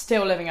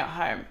 Still living at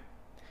home.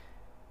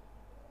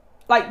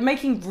 Like,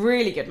 making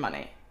really good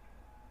money.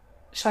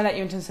 Should I let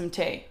you into some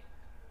tea?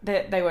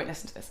 They won't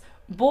listen to this.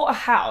 Bought a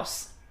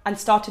house and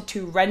started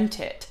to rent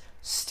it.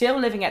 Still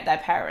living at their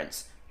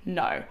parents.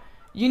 No.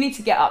 You need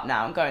to get up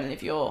now and go and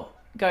live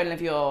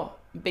your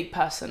big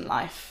person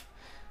life.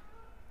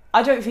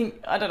 I don't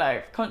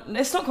know.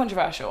 It's not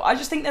controversial. I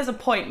just think there's a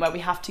point where we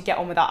have to get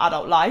on with our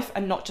adult life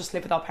and not just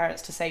live with our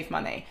parents to save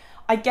money.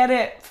 I get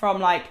it from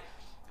like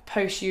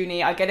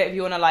post-uni. I get it if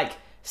you want to like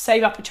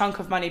save up a chunk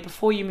of money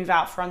before you move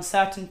out for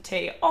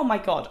uncertainty. Oh my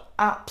God,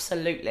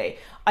 absolutely.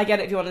 I get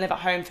it if you want to live at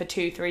home for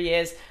 2-3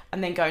 years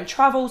and then go and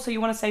travel, so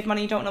you want to save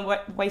money, you don't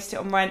want to waste it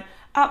on rent.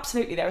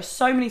 Absolutely. There are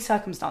so many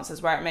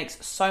circumstances where it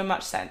makes so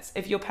much sense.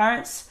 If your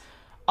parents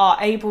are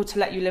able to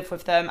let you live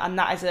with them and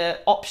that is an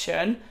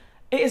option,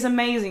 it is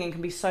amazing and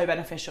can be so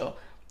beneficial.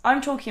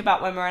 I'm talking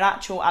about when we're an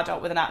actual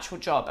adult with an actual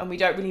job and we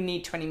don't really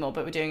need to anymore,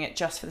 but we're doing it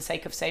just for the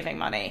sake of saving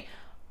money.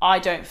 I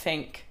just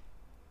think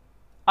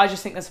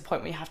there's a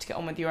point where you have to get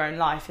on with your own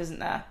life, isn't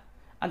there?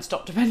 And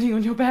stop depending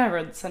on your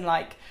parents and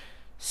like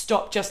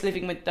stop just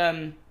living with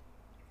them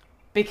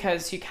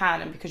because you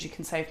can and because you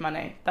can save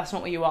money. That's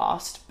not what you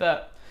asked,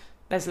 but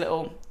there's a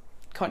little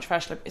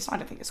controversial. I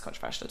don't think it's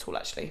controversial at all,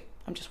 actually.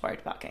 I'm just worried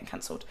about getting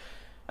cancelled.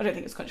 I don't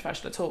think it's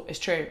controversial at all. It's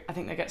true. I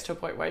think there gets to a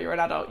point where you're an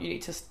adult, you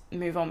need to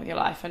move on with your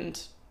life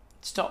and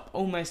stop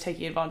almost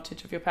taking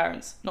advantage of your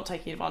parents. Not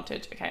taking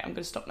advantage. Okay, I'm going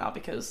to stop now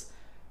because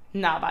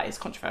now that is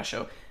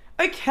controversial.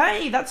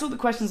 Okay, that's all the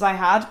questions I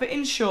had. But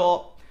in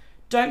short,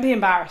 don't be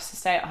embarrassed to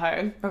stay at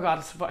home,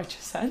 regardless of what I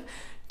just said.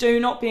 Do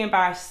not be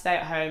embarrassed to stay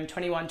at home,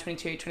 21,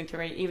 22,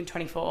 23, even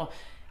 24.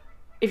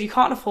 If you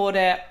can't afford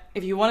it,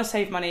 if you want to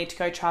save money to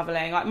go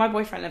travelling, like my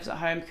boyfriend lives at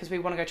home because we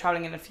want to go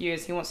travelling in a few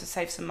years. He wants to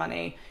save some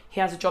money.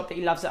 He has a job that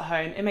he loves at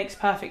home. It makes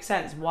perfect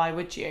sense. Why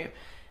would you?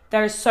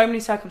 There are so many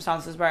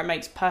circumstances where it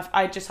makes perfect.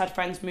 I just had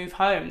friends move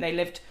home. They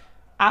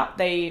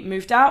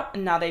moved out,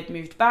 and now they've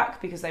moved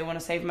back because they want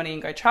to save money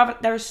and go travel.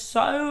 There are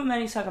so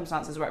many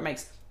circumstances where it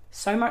makes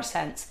so much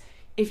sense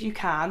if you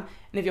can,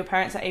 and if your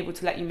parents are able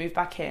to let you move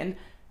back in,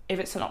 if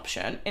it's an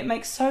option, it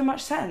makes so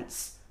much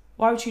sense.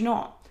 Why would you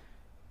not?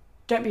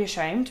 Don't be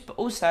ashamed, but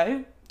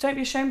also don't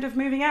be ashamed of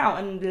moving out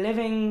and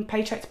living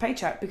paycheck to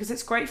paycheck, because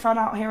it's great fun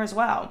out here as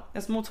well.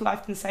 There's more to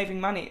life than saving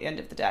money at the end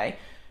of the day.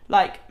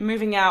 Like,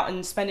 moving out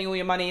and spending all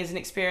your money is an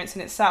experience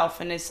in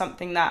itself and is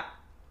something that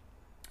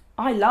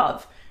I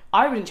love.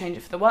 I wouldn't change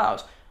it for the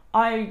world.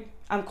 I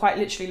am quite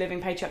literally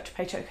living paycheck to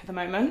paycheck at the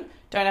moment.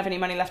 Don't have any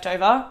money left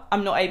over.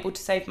 I'm not able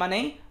to save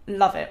money.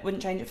 Love it.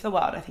 Wouldn't change it for the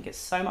world. I think it's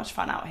so much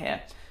fun out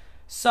here.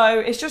 So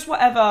it's just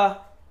whatever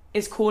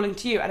is calling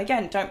to you. And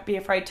again, don't be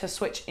afraid to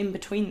switch in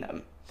between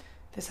them.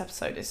 This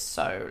episode is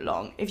so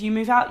long. If you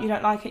move out, you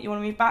don't like it, you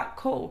want to move back,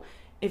 cool.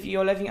 If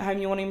you're living at home,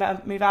 you want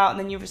to move out, and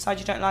then you decide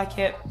you don't like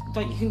it,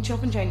 you can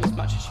chop and change as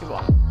much as you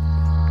want.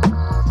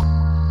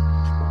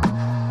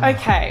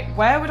 Okay,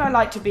 where would I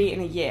like to be in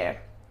a year?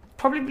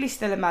 Probably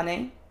still in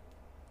money.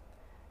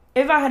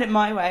 If I had it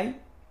my way,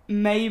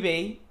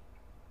 maybe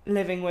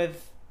living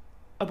with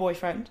a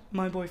boyfriend,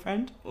 my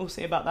boyfriend. We'll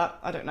see about that.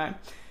 I don't know.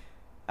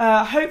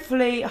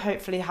 Hopefully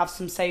have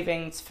some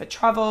savings for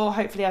travel.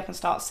 Hopefully I can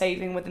start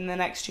saving within the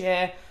next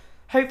year.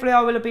 Hopefully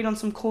I will have been on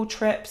some cool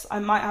trips. I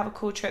might have a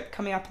cool trip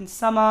coming up in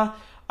summer.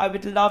 I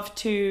would love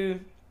to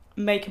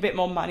make a bit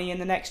more money in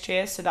the next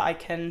year so that I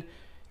can,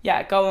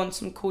 go on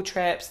some cool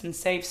trips and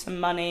save some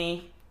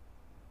money.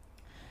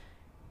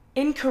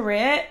 In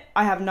career,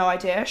 I have no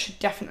idea. I should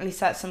definitely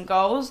set some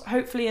goals.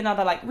 Hopefully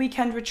another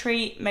weekend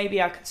retreat.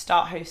 Maybe I could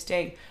start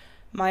hosting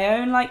my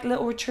own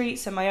little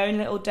retreats and my own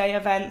little day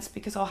events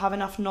because I'll have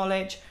enough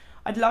knowledge.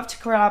 I'd love to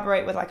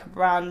collaborate with a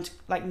brand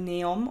like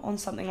Neom on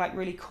something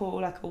really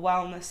cool, like a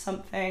wellness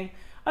something.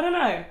 I don't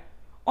know.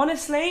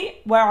 Honestly,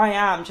 where I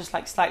am, just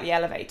slightly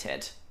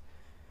elevated.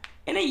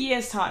 In a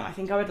year's time, I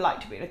think I would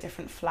like to be in a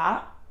different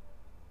flat.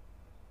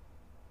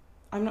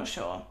 I'm not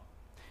sure.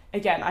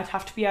 Again, I'd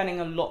have to be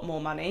earning a lot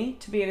more money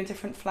to be in a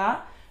different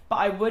flat, but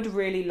I would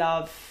really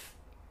love...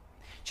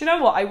 Do you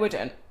know what? I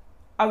wouldn't.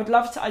 I would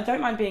love to... I don't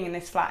mind being in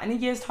this flat. In a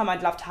year's time,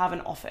 I'd love to have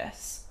an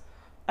office.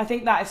 I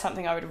think that is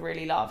something I would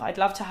really love. I'd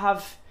love to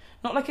have,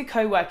 not a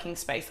co-working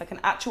space, an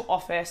actual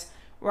office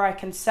where I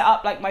can set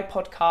up my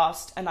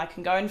podcast and I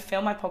can go and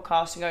film my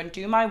podcast and go and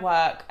do my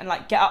work and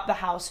get up the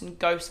house and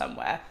go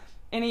somewhere.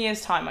 In a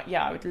year's time,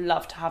 I would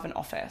love to have an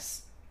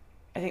office.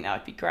 I think that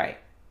would be great.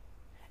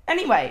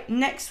 Anyway,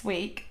 next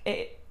week,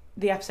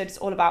 the episode is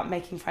all about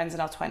making friends in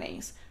our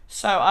 20s.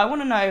 So I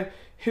want to know,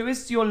 who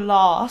is your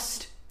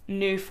last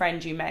new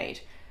friend you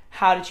made?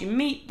 How did you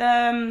meet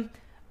them?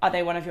 Are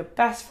they one of your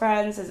best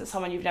friends? Is it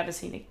someone you've never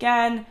seen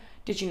again?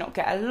 Did you not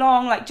get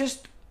along?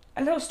 Just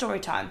a little story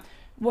time.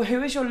 Well,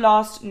 who is your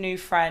last new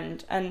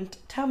friend? And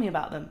tell me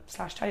about them, /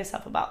 tell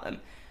yourself about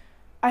them.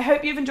 I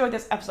hope you've enjoyed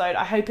this episode.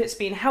 I hope it's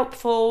been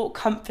helpful,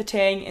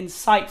 comforting,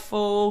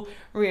 insightful,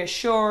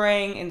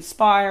 reassuring,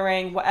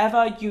 inspiring,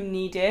 whatever you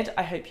needed,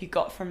 I hope you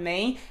got from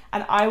me.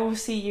 And I will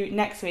see you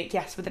next week,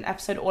 with an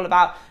episode all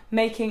about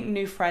making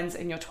new friends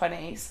in your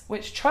 20s,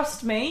 which,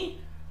 trust me,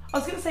 I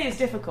was going to say is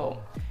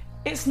difficult.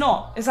 It's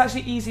not. It's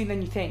actually easier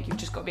than you think. You've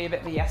just got to be a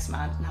bit of a yes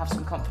man and have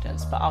some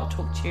confidence. But I'll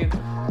talk to you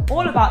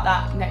all about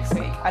that next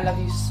week. I love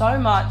you so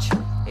much.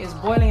 It is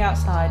boiling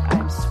outside. I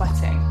am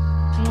sweating.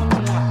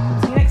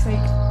 See you next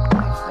week.